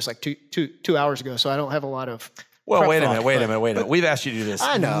me to do this like two hours ago, so I don't have a lot of. Well, wait a minute. We've asked you to do this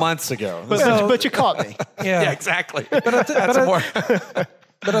months ago. But you caught me. Yeah, exactly.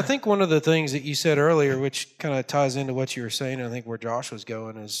 But I think one of the things that you said earlier, which kind of ties into what you were saying, I think where Josh was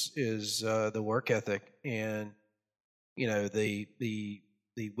going is the work ethic and the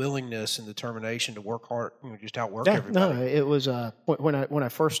willingness and determination to work hard, just outwork everybody. No, it was when I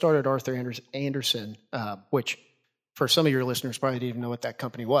first started Arthur Anderson, which for some of your listeners probably didn't even know what that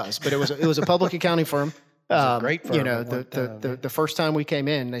company was, but it was a public accounting firm. It was a great firm. The first time we came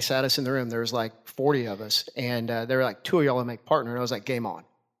in, they sat us in the room. There was like 40 of us, and they were like, 2 of y'all will make partner. And I was like, game on,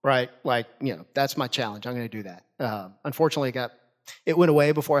 right? Like, that's my challenge. I'm going to do that. Unfortunately, it went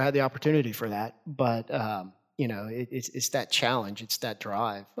away before I had the opportunity for that. But it's that challenge. It's that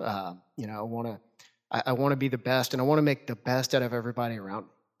drive. I want to be the best, and I want to make the best out of everybody around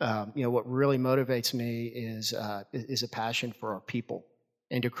me. What really motivates me is a passion for our people,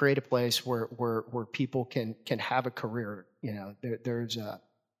 and to create a place where people can have a career.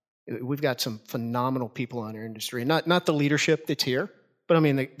 We've got some phenomenal people in our industry, not the leadership that's here, but I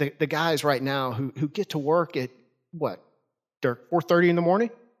mean the guys right now who get to work at they're 4:30 in the morning,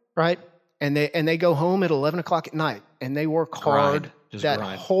 right? And they go home at 11 o'clock at night, and they work hard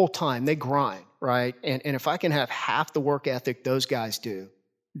whole time. They grind, right? And if I can have half the work ethic those guys do,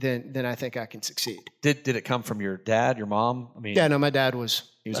 then I think I can succeed. Did it come from your dad, your mom? I mean, yeah, no, my dad he was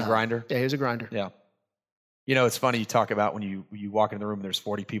a grinder. Yeah, he was a grinder. Yeah. It's funny you talk about when you walk in the room and there's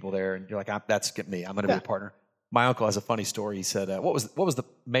 40 people there, and you're like, that's me. I'm going to be a partner. My uncle has a funny story. He said, what was the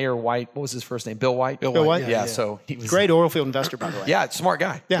Mayor White? What was his first name? Bill White? Bill White? Yeah. So he was great oil field investor, by the way. Yeah, smart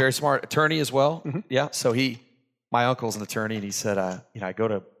guy. Yeah. Very smart attorney as well. Mm-hmm. Yeah. So my uncle's an attorney, and he said, I go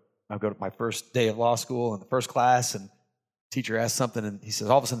to my first day of law school in the first class, and teacher asked something, and he says,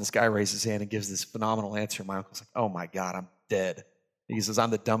 all of a sudden this guy raises his hand and gives this phenomenal answer. My uncle's like, oh my God, I'm dead. He says,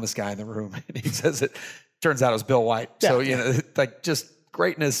 I'm the dumbest guy in the room. And he says it turns out it was Bill White. Yeah. So, you know, like just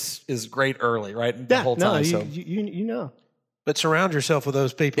greatness is great early, right? The whole time. You know. But surround yourself with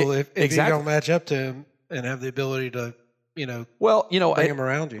those people if exactly. you don't match up to them and have the ability to, you know, well, you know, bring them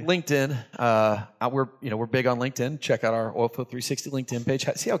around you. LinkedIn, we're big on LinkedIn. Check out our Oilfield 360 LinkedIn page.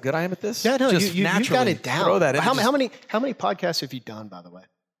 See how good I am at this? Yeah, no, just you've got it down. Throw that in. How many podcasts have you done, by the way?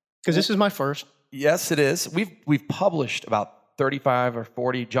 Because this is my first. Yes, it is. We've published about 35 or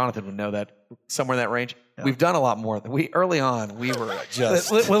 40. Jonathan would know that, somewhere in that range. Yeah. We've done a lot more. Early on, we were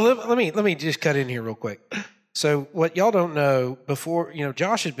just. Well, let me just cut in here real quick. So what y'all don't know before, you know,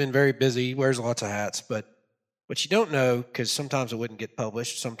 Josh has been very busy. He wears lots of hats, but what you don't know, because sometimes it wouldn't get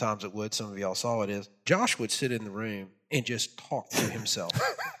published, sometimes it would. Some of y'all saw it. Is Josh would sit in the room and just talk to himself.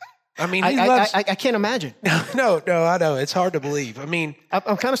 I mean, I can't imagine. No, I know it's hard to believe. I mean,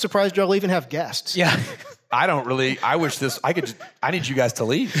 I'm kind of surprised y'all even have guests. Yeah. I don't really. I wish this. I need you guys to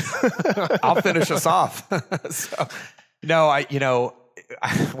leave. I'll finish us off. So, no,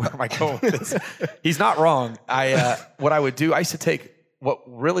 where am I going with this? He's not wrong. What I would do, I used to take what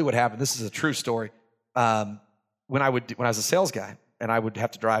really would happen. This is a true story. When I was a sales guy and I would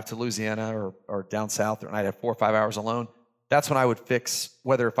have to drive to Louisiana or down south, and I'd have 4 or 5 hours alone. That's when I would fix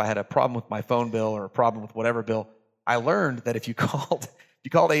whether if I had a problem with my phone bill or a problem with whatever bill. I learned that if you called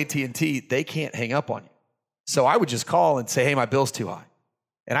AT&T, they can't hang up on you. So I would just call and say, hey, my bill's too high.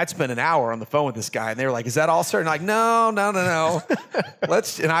 And I'd spend an hour on the phone with this guy, and they were like, is that all, sir? And I'm like, no.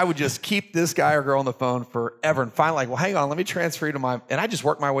 And I would just keep this guy or girl on the phone forever. And finally, like, well, hang on, let me transfer you to and I just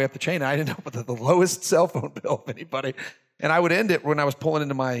worked my way up the chain, and I ended up with the lowest cell phone bill of anybody. And I would end it when I was pulling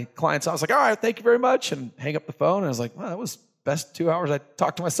into my clients. I was like, all right, thank you very much, and hang up the phone. And I was like, well, that was best 2 hours I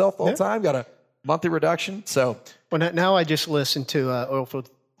talked to myself the whole time. Got a monthly reduction. So now I just listen to Oilfield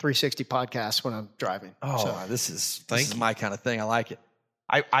 360 podcasts when I'm driving. Oh, so. This is my kind of thing. I like it.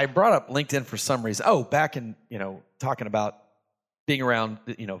 I brought up LinkedIn for some reason. Oh, back in, talking about being around,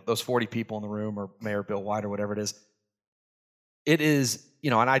 those 40 people in the room, or Mayor Bill White or whatever it is. It is,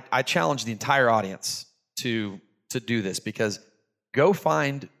 and I challenge the entire audience to do this, because go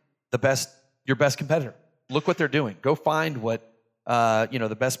find your best competitor. Look what they're doing. Go find what,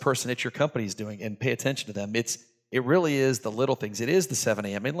 the best person at your company is doing, and pay attention to them. It really is the little things. It is the 7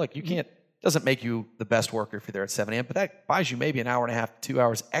 a.m. And look, doesn't make you the best worker if you're there at 7 a.m., but that buys you maybe an hour and a half, 2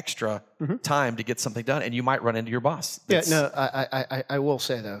 hours extra time to get something done, and you might run into your boss. I will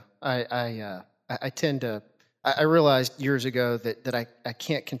say though, I realized years ago that I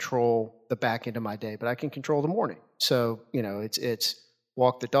can't control the back end of my day, but I can control the morning. So, it's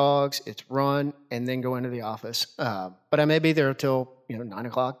walk the dogs, it's run, and then go into the office. But I may be there until 9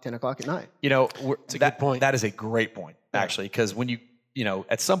 o'clock, 10 o'clock at night. It's a good point. That is a great point, actually, because when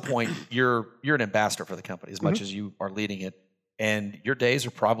at some point you're an ambassador for the company as much as you are leading it, and your days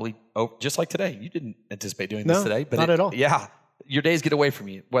are probably just like today. You didn't anticipate doing this today, but not at all. Yeah, your days get away from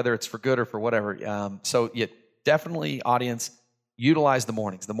you, whether it's for good or for whatever. So definitely, audience, utilize the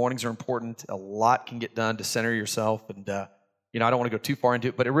mornings. The mornings are important. A lot can get done to center yourself, and I don't want to go too far into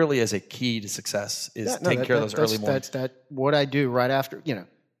it, but it really is a key to success. Taking care of those early mornings. That's what I do right after.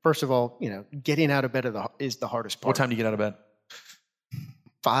 First of all, getting out of bed is the hardest part. What time do you get out of bed?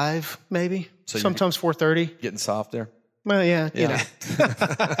 5 maybe. So sometimes 4:30. Getting soft there. Well, yeah.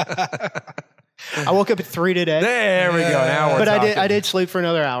 I woke up at 3 today. There we go. Now we're talking. I did sleep for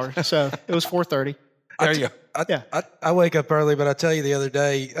another hour, so it was 4:30. There you go. I wake up early, but I tell you, the other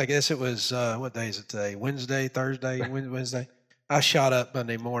day, I guess it was what day is it today? Wednesday. I shot up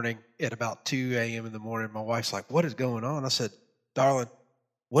Monday morning at about 2 a.m. in the morning. My wife's like, "What is going on?" I said, "Darling,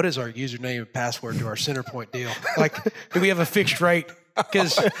 what is our username and password to our CenterPoint deal? Like, do we have a fixed rate?"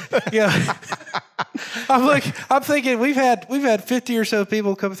 Because I'm thinking we've had 50 or so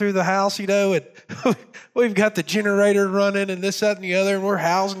people come through the house, and we've got the generator running and this, that, and the other, and we're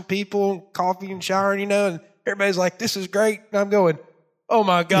housing people, and coffee and showering, and everybody's like, "This is great." And I'm going, "Oh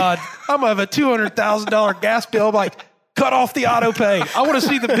my God, I'm gonna have a $200,000 gas bill." I'm like, cut off the auto pay. I want to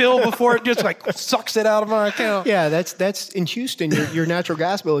see the bill before it just sucks it out of my account. Yeah, that's in Houston. Your natural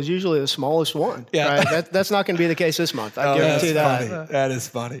gas bill is usually the smallest one. Yeah, right? That's not going to be the case this month. I guarantee that. Funny. That is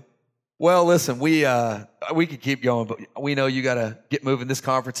funny. Well, listen, we could keep going, but we know you got to get moving. This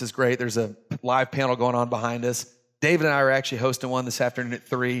conference is great. There's a live panel going on behind us. David and I are actually hosting one this afternoon at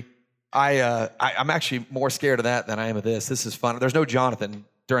 3. I'm actually more scared of that than I am of this. This is fun. There's no Jonathan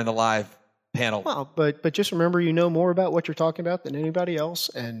during the live panel. Well, but just remember, more about what you're talking about than anybody else,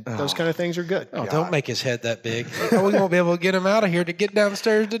 and those kind of things are good. Oh, don't make his head that big. We won't be able to get him out of here to get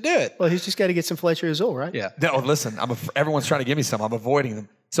downstairs to do it. Well, he's just got to get some Fletcher Azul, right? Yeah. No, listen, everyone's trying to give me some. I'm avoiding them.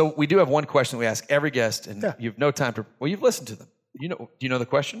 So we do have one question we ask every guest, and you have no time to. Well, you've listened to them. Do you know the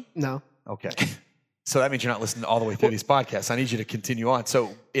question? No. Okay. So that means you're not listening all the way through these podcasts. I need you to continue on.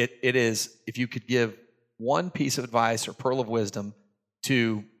 So it is, if you could give one piece of advice or pearl of wisdom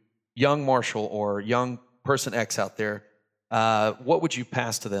to young Marshall or young person X out there, what would you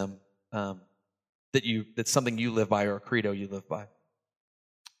pass to them that's something you live by or a credo you live by?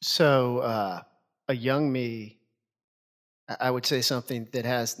 So a young me, I would say something that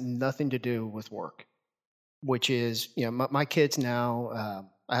has nothing to do with work, which is, my kids now,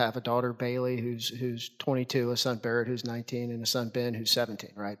 I have a daughter, Bailey, who's 22, a son, Barrett, who's 19, and a son, Ben, who's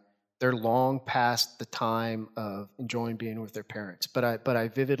 17, right? They're long past the time of enjoying being with their parents. But I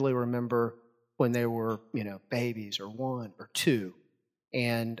vividly remember when they were, babies or 1 or 2,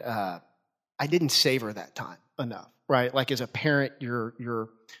 and I didn't savor that time enough, right? Like as a parent, you're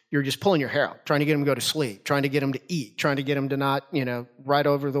just pulling your hair out, trying to get them to go to sleep, trying to get them to eat, trying to get them to not, right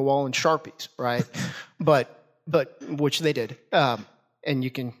over the wall in Sharpies, right? but which they did. And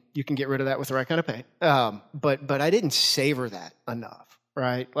you can get rid of that with the right kind of paint. But I didn't savor that enough,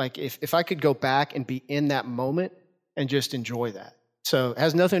 right? Like if I could go back and be in that moment and just enjoy that. So it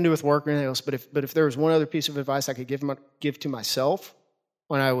has nothing to do with work or anything else. But if there was one other piece of advice I could give to myself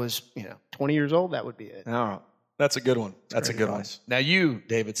when I was 20 years old, that would be it. All right. That's a good one. That's a good one. Now you,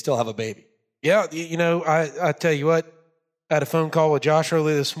 David, still have a baby. Yeah, I tell you what, I had a phone call with Josh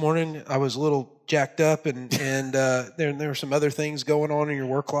early this morning. I was a little jacked up, and there were some other things going on in your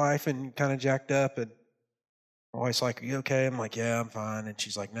work life, and kind of jacked up. And my wife's like, "Are you okay?" I'm like, "Yeah, I'm fine." And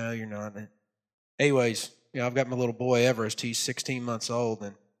she's like, "No, you're not." And anyways, I've got my little boy Everest. He's 16 months old,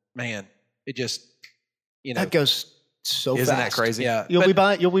 and man, it just that goes so fast. Isn't that crazy? Yeah, You'll be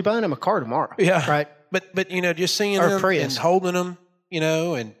buying him a car tomorrow. Yeah, right. But just seeing Or him Prius. and holding him,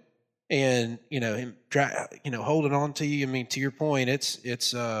 and him holding on to you. I mean, to your point,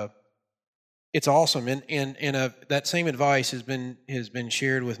 it's awesome. And that same advice has been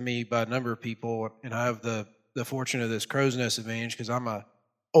shared with me by a number of people, and I have the fortune of this crow's nest advantage because I'm a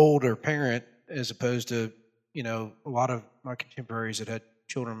older parent as opposed to a lot of my contemporaries that had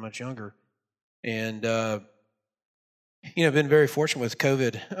children much younger, and been very fortunate with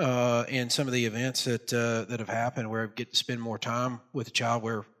COVID and some of the events that have happened where I get to spend more time with a child.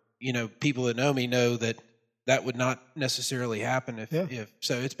 Where people that know me know that would not necessarily happen if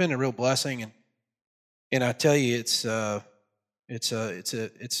so. It's been a real blessing, and I tell you, it's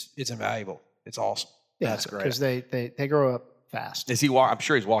invaluable. It's awesome. Yeah, that's great. Because they grow up fast. Is he? I'm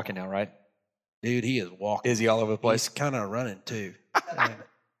sure he's walking now, right? Dude, he is walking. Is he all over the place? He's kind of running too.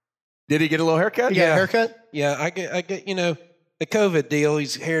 Did he get a little haircut? You got a haircut? Yeah, I get the COVID deal.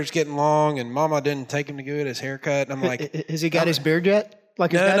 His hair's getting long, and Mama didn't take him to go get his haircut. And I'm like, has he got his beard yet?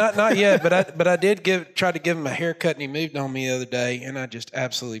 Like his no, dad? not yet. But I did try to give him a haircut, and he moved on me the other day, and I just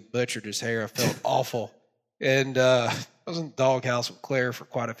absolutely butchered his hair. I felt awful, and I was in the doghouse with Claire for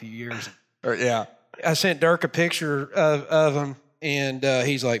quite a few years. Yeah. I sent Dirk a picture of him, and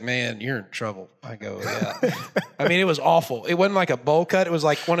he's like, "Man, you're in trouble." I go, "Yeah." I mean, it was awful. It wasn't like a bowl cut. It was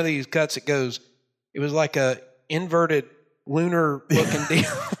like one of these cuts that goes. It was like a inverted lunar looking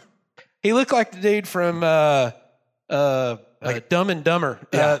deal. He looked like the dude from Dumb and Dumber.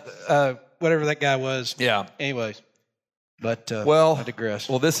 Yeah. Whatever that guy was. Yeah. Anyways, but I digress.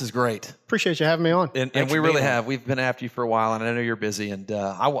 Well, this is great, Appreciate you having me on. and Thanks we for really being on. have. We've been after you for a while, and I know you're busy, and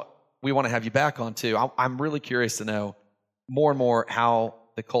we want to have you back on too. I'm really curious to know more and more how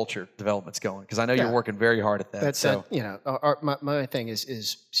the culture development's going, because I know you're Yeah. working very hard at that. That's so my thing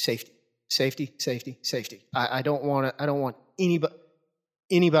is safety. I don't want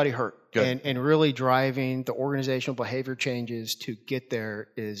anybody hurt. Good. And really driving the organizational behavior changes to get there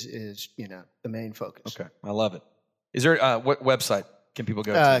is the main focus. okay, I love it. Is there what website can people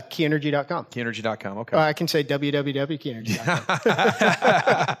go to? Keyenergy.com. Keyenergy.com. Okay. I can say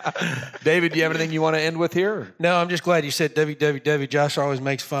www.keyenergy.com. David, do you have anything you want to end with here? No, I'm just glad you said www. Josh always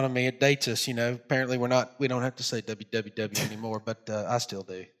makes fun of me. It dates us, Apparently, we don't have to say www anymore, but I still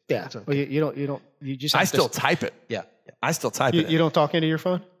do. Yeah. It's okay. Well, you just. I have to- still type it. Yeah. I still type it. You don't talk into your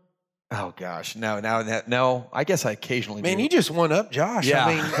phone? Oh gosh, no. I guess I occasionally. Man, do. you just went up Josh. Yeah.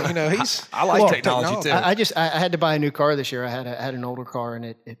 I mean, he's. I like Well, technology too. I had to buy a new car this year. I had an older car and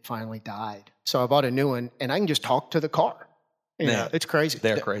it finally died. So I bought a new one and I can just talk to the car. Yeah. It's crazy.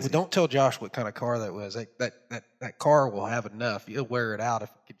 They're Well, crazy. don't tell Josh what kind of car that was. That car will have enough. You'll wear it out if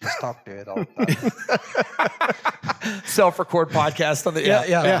you could just talk to it all the time. Self-record podcast on the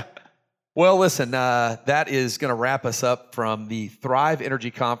Yeah. Well, listen, that is going to wrap us up from the Thrive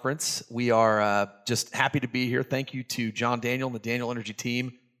Energy Conference. We are just happy to be here. Thank you to John Daniel and the Daniel Energy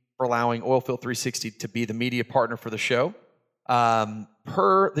team for allowing Oilfield 360 to be the media partner for the show.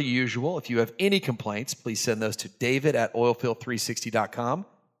 Per the usual, if you have any complaints, please send those to david@oilfield360.com.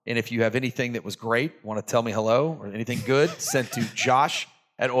 And if you have anything that was great, want to tell me hello, or anything good, send to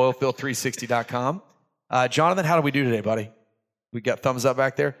josh@oilfield360.com. Jonathan, how do we do today, buddy? We got thumbs up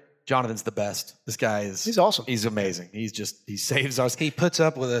back there. Jonathan's the best. This guy he's awesome. He's amazing. He saves us. He puts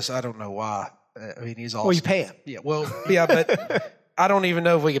up with us. I don't know why. I mean, he's awesome. Well, you pay him. Yeah, well, yeah, but I don't even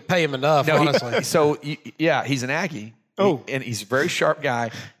know if we could pay him enough, honestly. He's an Aggie. Oh. And he's a very sharp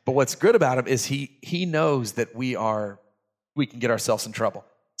guy. But what's good about him is he knows that we can get ourselves in trouble.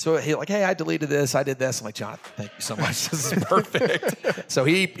 So he's like, hey, I deleted this, I did this. I'm like, Jonathan, thank you so much. This is perfect. So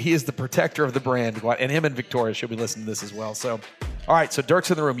he is the protector of the brand. And him and Victoria should be listening to this as well. So, all right, so Dirk's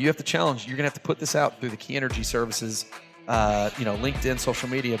in the room. You have to challenge. You're going to have to put this out through the Key Energy Services, LinkedIn, social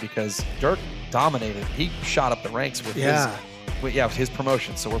media, because Dirk dominated. He shot up the ranks with his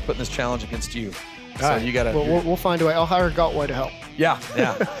promotion. So we're putting this challenge against you. So right. You got to. We'll find a way. I'll hire Galtway to help. Yeah.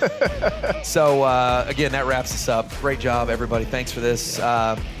 So, again, that wraps us up. Great job, everybody. Thanks for this.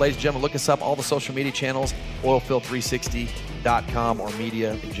 Ladies and gentlemen, look us up, all the social media channels, oilfield360.com, or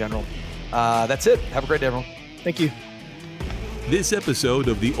media in general. That's it. Have a great day, everyone. Thank you. This episode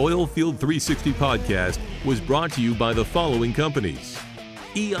of the Oilfield 360 podcast was brought to you by the following companies.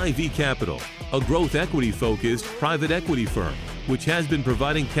 EIV Capital, a growth equity-focused private equity firm, which has been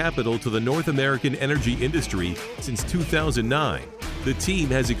providing capital to the North American energy industry since 2009. The team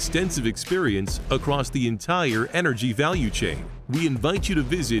has extensive experience across the entire energy value chain. We invite you to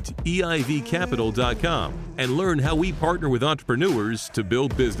visit EIVcapital.com and learn how we partner with entrepreneurs to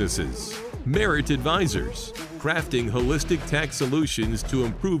build businesses. Merit Advisors, crafting holistic tax solutions to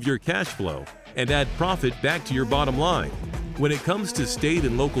improve your cash flow and add profit back to your bottom line. When it comes to state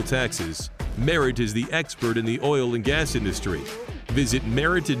and local taxes, Merit is the expert in the oil and gas industry. Visit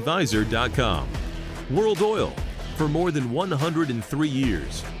meritadvisor.com. World Oil. For more than 103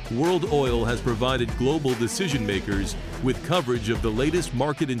 years, World Oil has provided global decision makers with coverage of the latest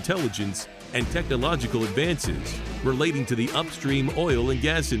market intelligence and technological advances relating to the upstream oil and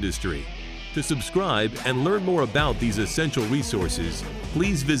gas industry. To subscribe and learn more about these essential resources,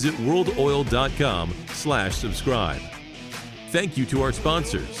 please visit worldoil.com/subscribe. Thank you to our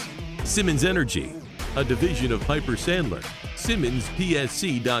sponsors. Simmons Energy, a division of Piper Sandler,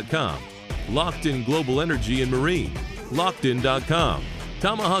 SimmonsPSC.com, Lockton Global Energy and Marine, Lockton.com,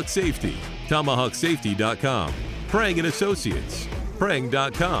 Tomahawk Safety, TomahawkSafety.com, Prang & Associates,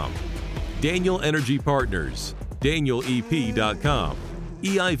 Prang.com, Daniel Energy Partners, DanielEP.com,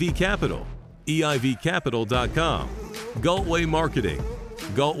 EIV Capital, EIVcapital.com, Galtway Marketing,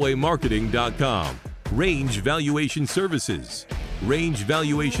 GaltwayMarketing.com, Range Valuation Services,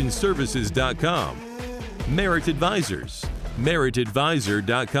 RangeValuationServices.com, Merit Advisors,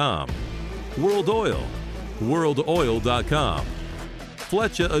 MEritAdvisor.com, World Oil, WorldOil.com,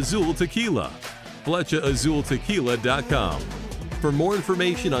 Flecha Azul Tequila, FlechaAzulTequila.com. For more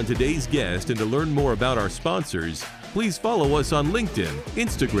information on today's guest and to learn more about our sponsors, please follow us on LinkedIn,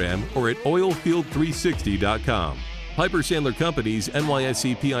 Instagram, or at oilfield360.com. Piper Sandler Companies,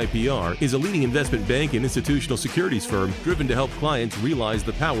 NYSE PIPR, is a leading investment bank and institutional securities firm driven to help clients realize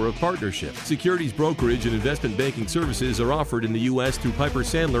the power of partnership. Securities brokerage and investment banking services are offered in the U.S. through Piper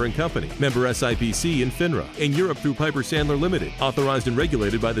Sandler & Company, member SIPC and FINRA. In Europe through Piper Sandler Limited, authorized and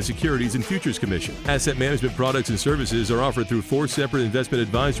regulated by the Securities and Futures Commission. Asset management products and services are offered through 4 separate investment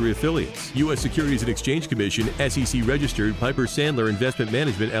advisory affiliates. U.S. Securities and Exchange Commission, SEC registered Piper Sandler Investment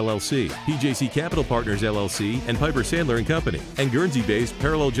Management LLC, PJC Capital Partners LLC, and Piper Sandler & Company, and Guernsey-based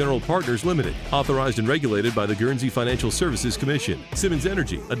Parallel General Partners Limited, authorized and regulated by the Guernsey Financial Services Commission. Simmons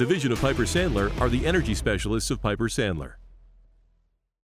Energy, a division of Piper Sandler, are the energy specialists of Piper Sandler.